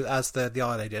issue as the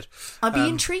Islay did. I'd be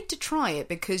intrigued to try it,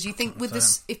 because you think with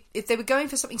this, if they were going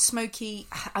for something smoky,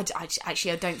 I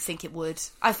don't think it would.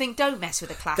 I think don't mess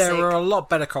with a classic. There are a lot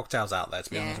better cocktails out there, to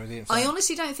be honest with you. So. I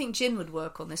honestly don't think gin would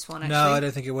work on this one, actually. No, I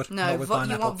don't think it would. No, you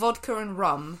want vodka and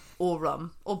rum, or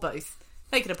both.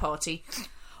 Make it a party.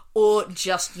 Or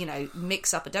just,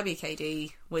 mix up a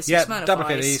WKD with some Smirnoff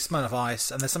WKD, Ice. Smirnoff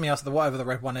Ice, and there's something else, whatever the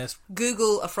red one is.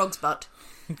 Google a frog's butt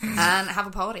and have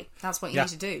a party. That's what you need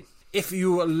to do. If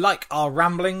you like our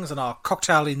ramblings and our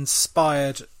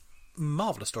cocktail-inspired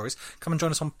marvellous stories, come and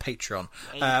join us on Patreon.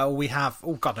 We have,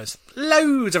 God knows,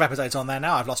 loads of episodes on there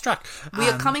now. I've lost track. We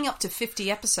are coming up to 50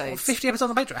 episodes. 50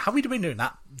 episodes on Patreon. How have we been doing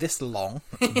that this long?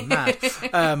 That's mad.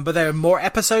 But there are more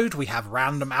episodes. We have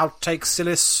random outtakes,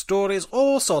 silly stories,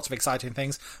 all sorts of exciting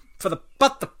things for the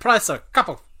price of a cup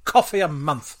of coffee a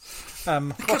month.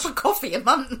 A cup of coffee a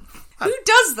month? Who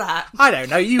does that? I don't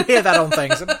know. You hear that on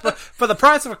things. For the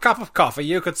price of a cup of coffee,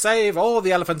 you could save all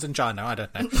the elephants in China. I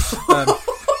don't know.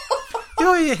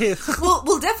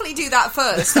 We'll definitely do that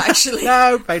first, actually.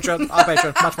 No, Patreon. Our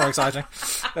Patreon. Much more exciting.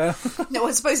 No,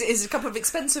 I suppose it is a cup of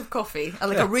expensive coffee.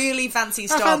 Like a really fancy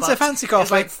Starbucks. Fancy coffee.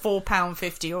 It's like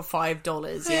 £4.50 or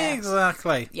 $5. Yeah.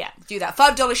 Exactly. Yeah, do that.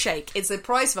 $5 shake. It's the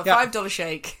price of a $5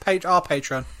 shake. Our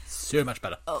Patreon. So much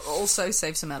better. Also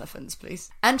save some elephants,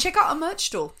 please. And check out our merch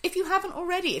store if you haven't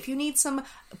already. If you need some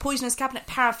Poisonous Cabinet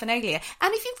paraphernalia,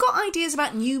 and if you've got ideas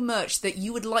about new merch that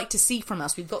you would like to see from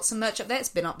us, we've got some merch up there. It's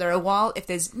been up there a while. If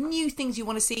there's new things you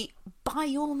want to see,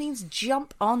 by all means,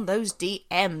 jump on those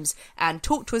DMs and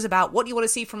talk to us about what you want to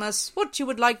see from us, what you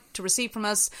would like to receive from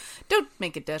us. Don't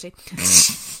make it dirty.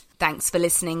 Thanks for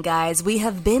listening, guys. We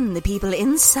have been the people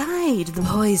inside the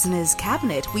Poisoner's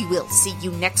Cabinet. We will see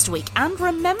you next week. And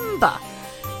remember,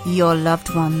 your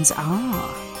loved ones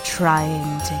are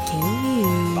trying to kill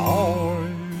you.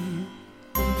 Bye.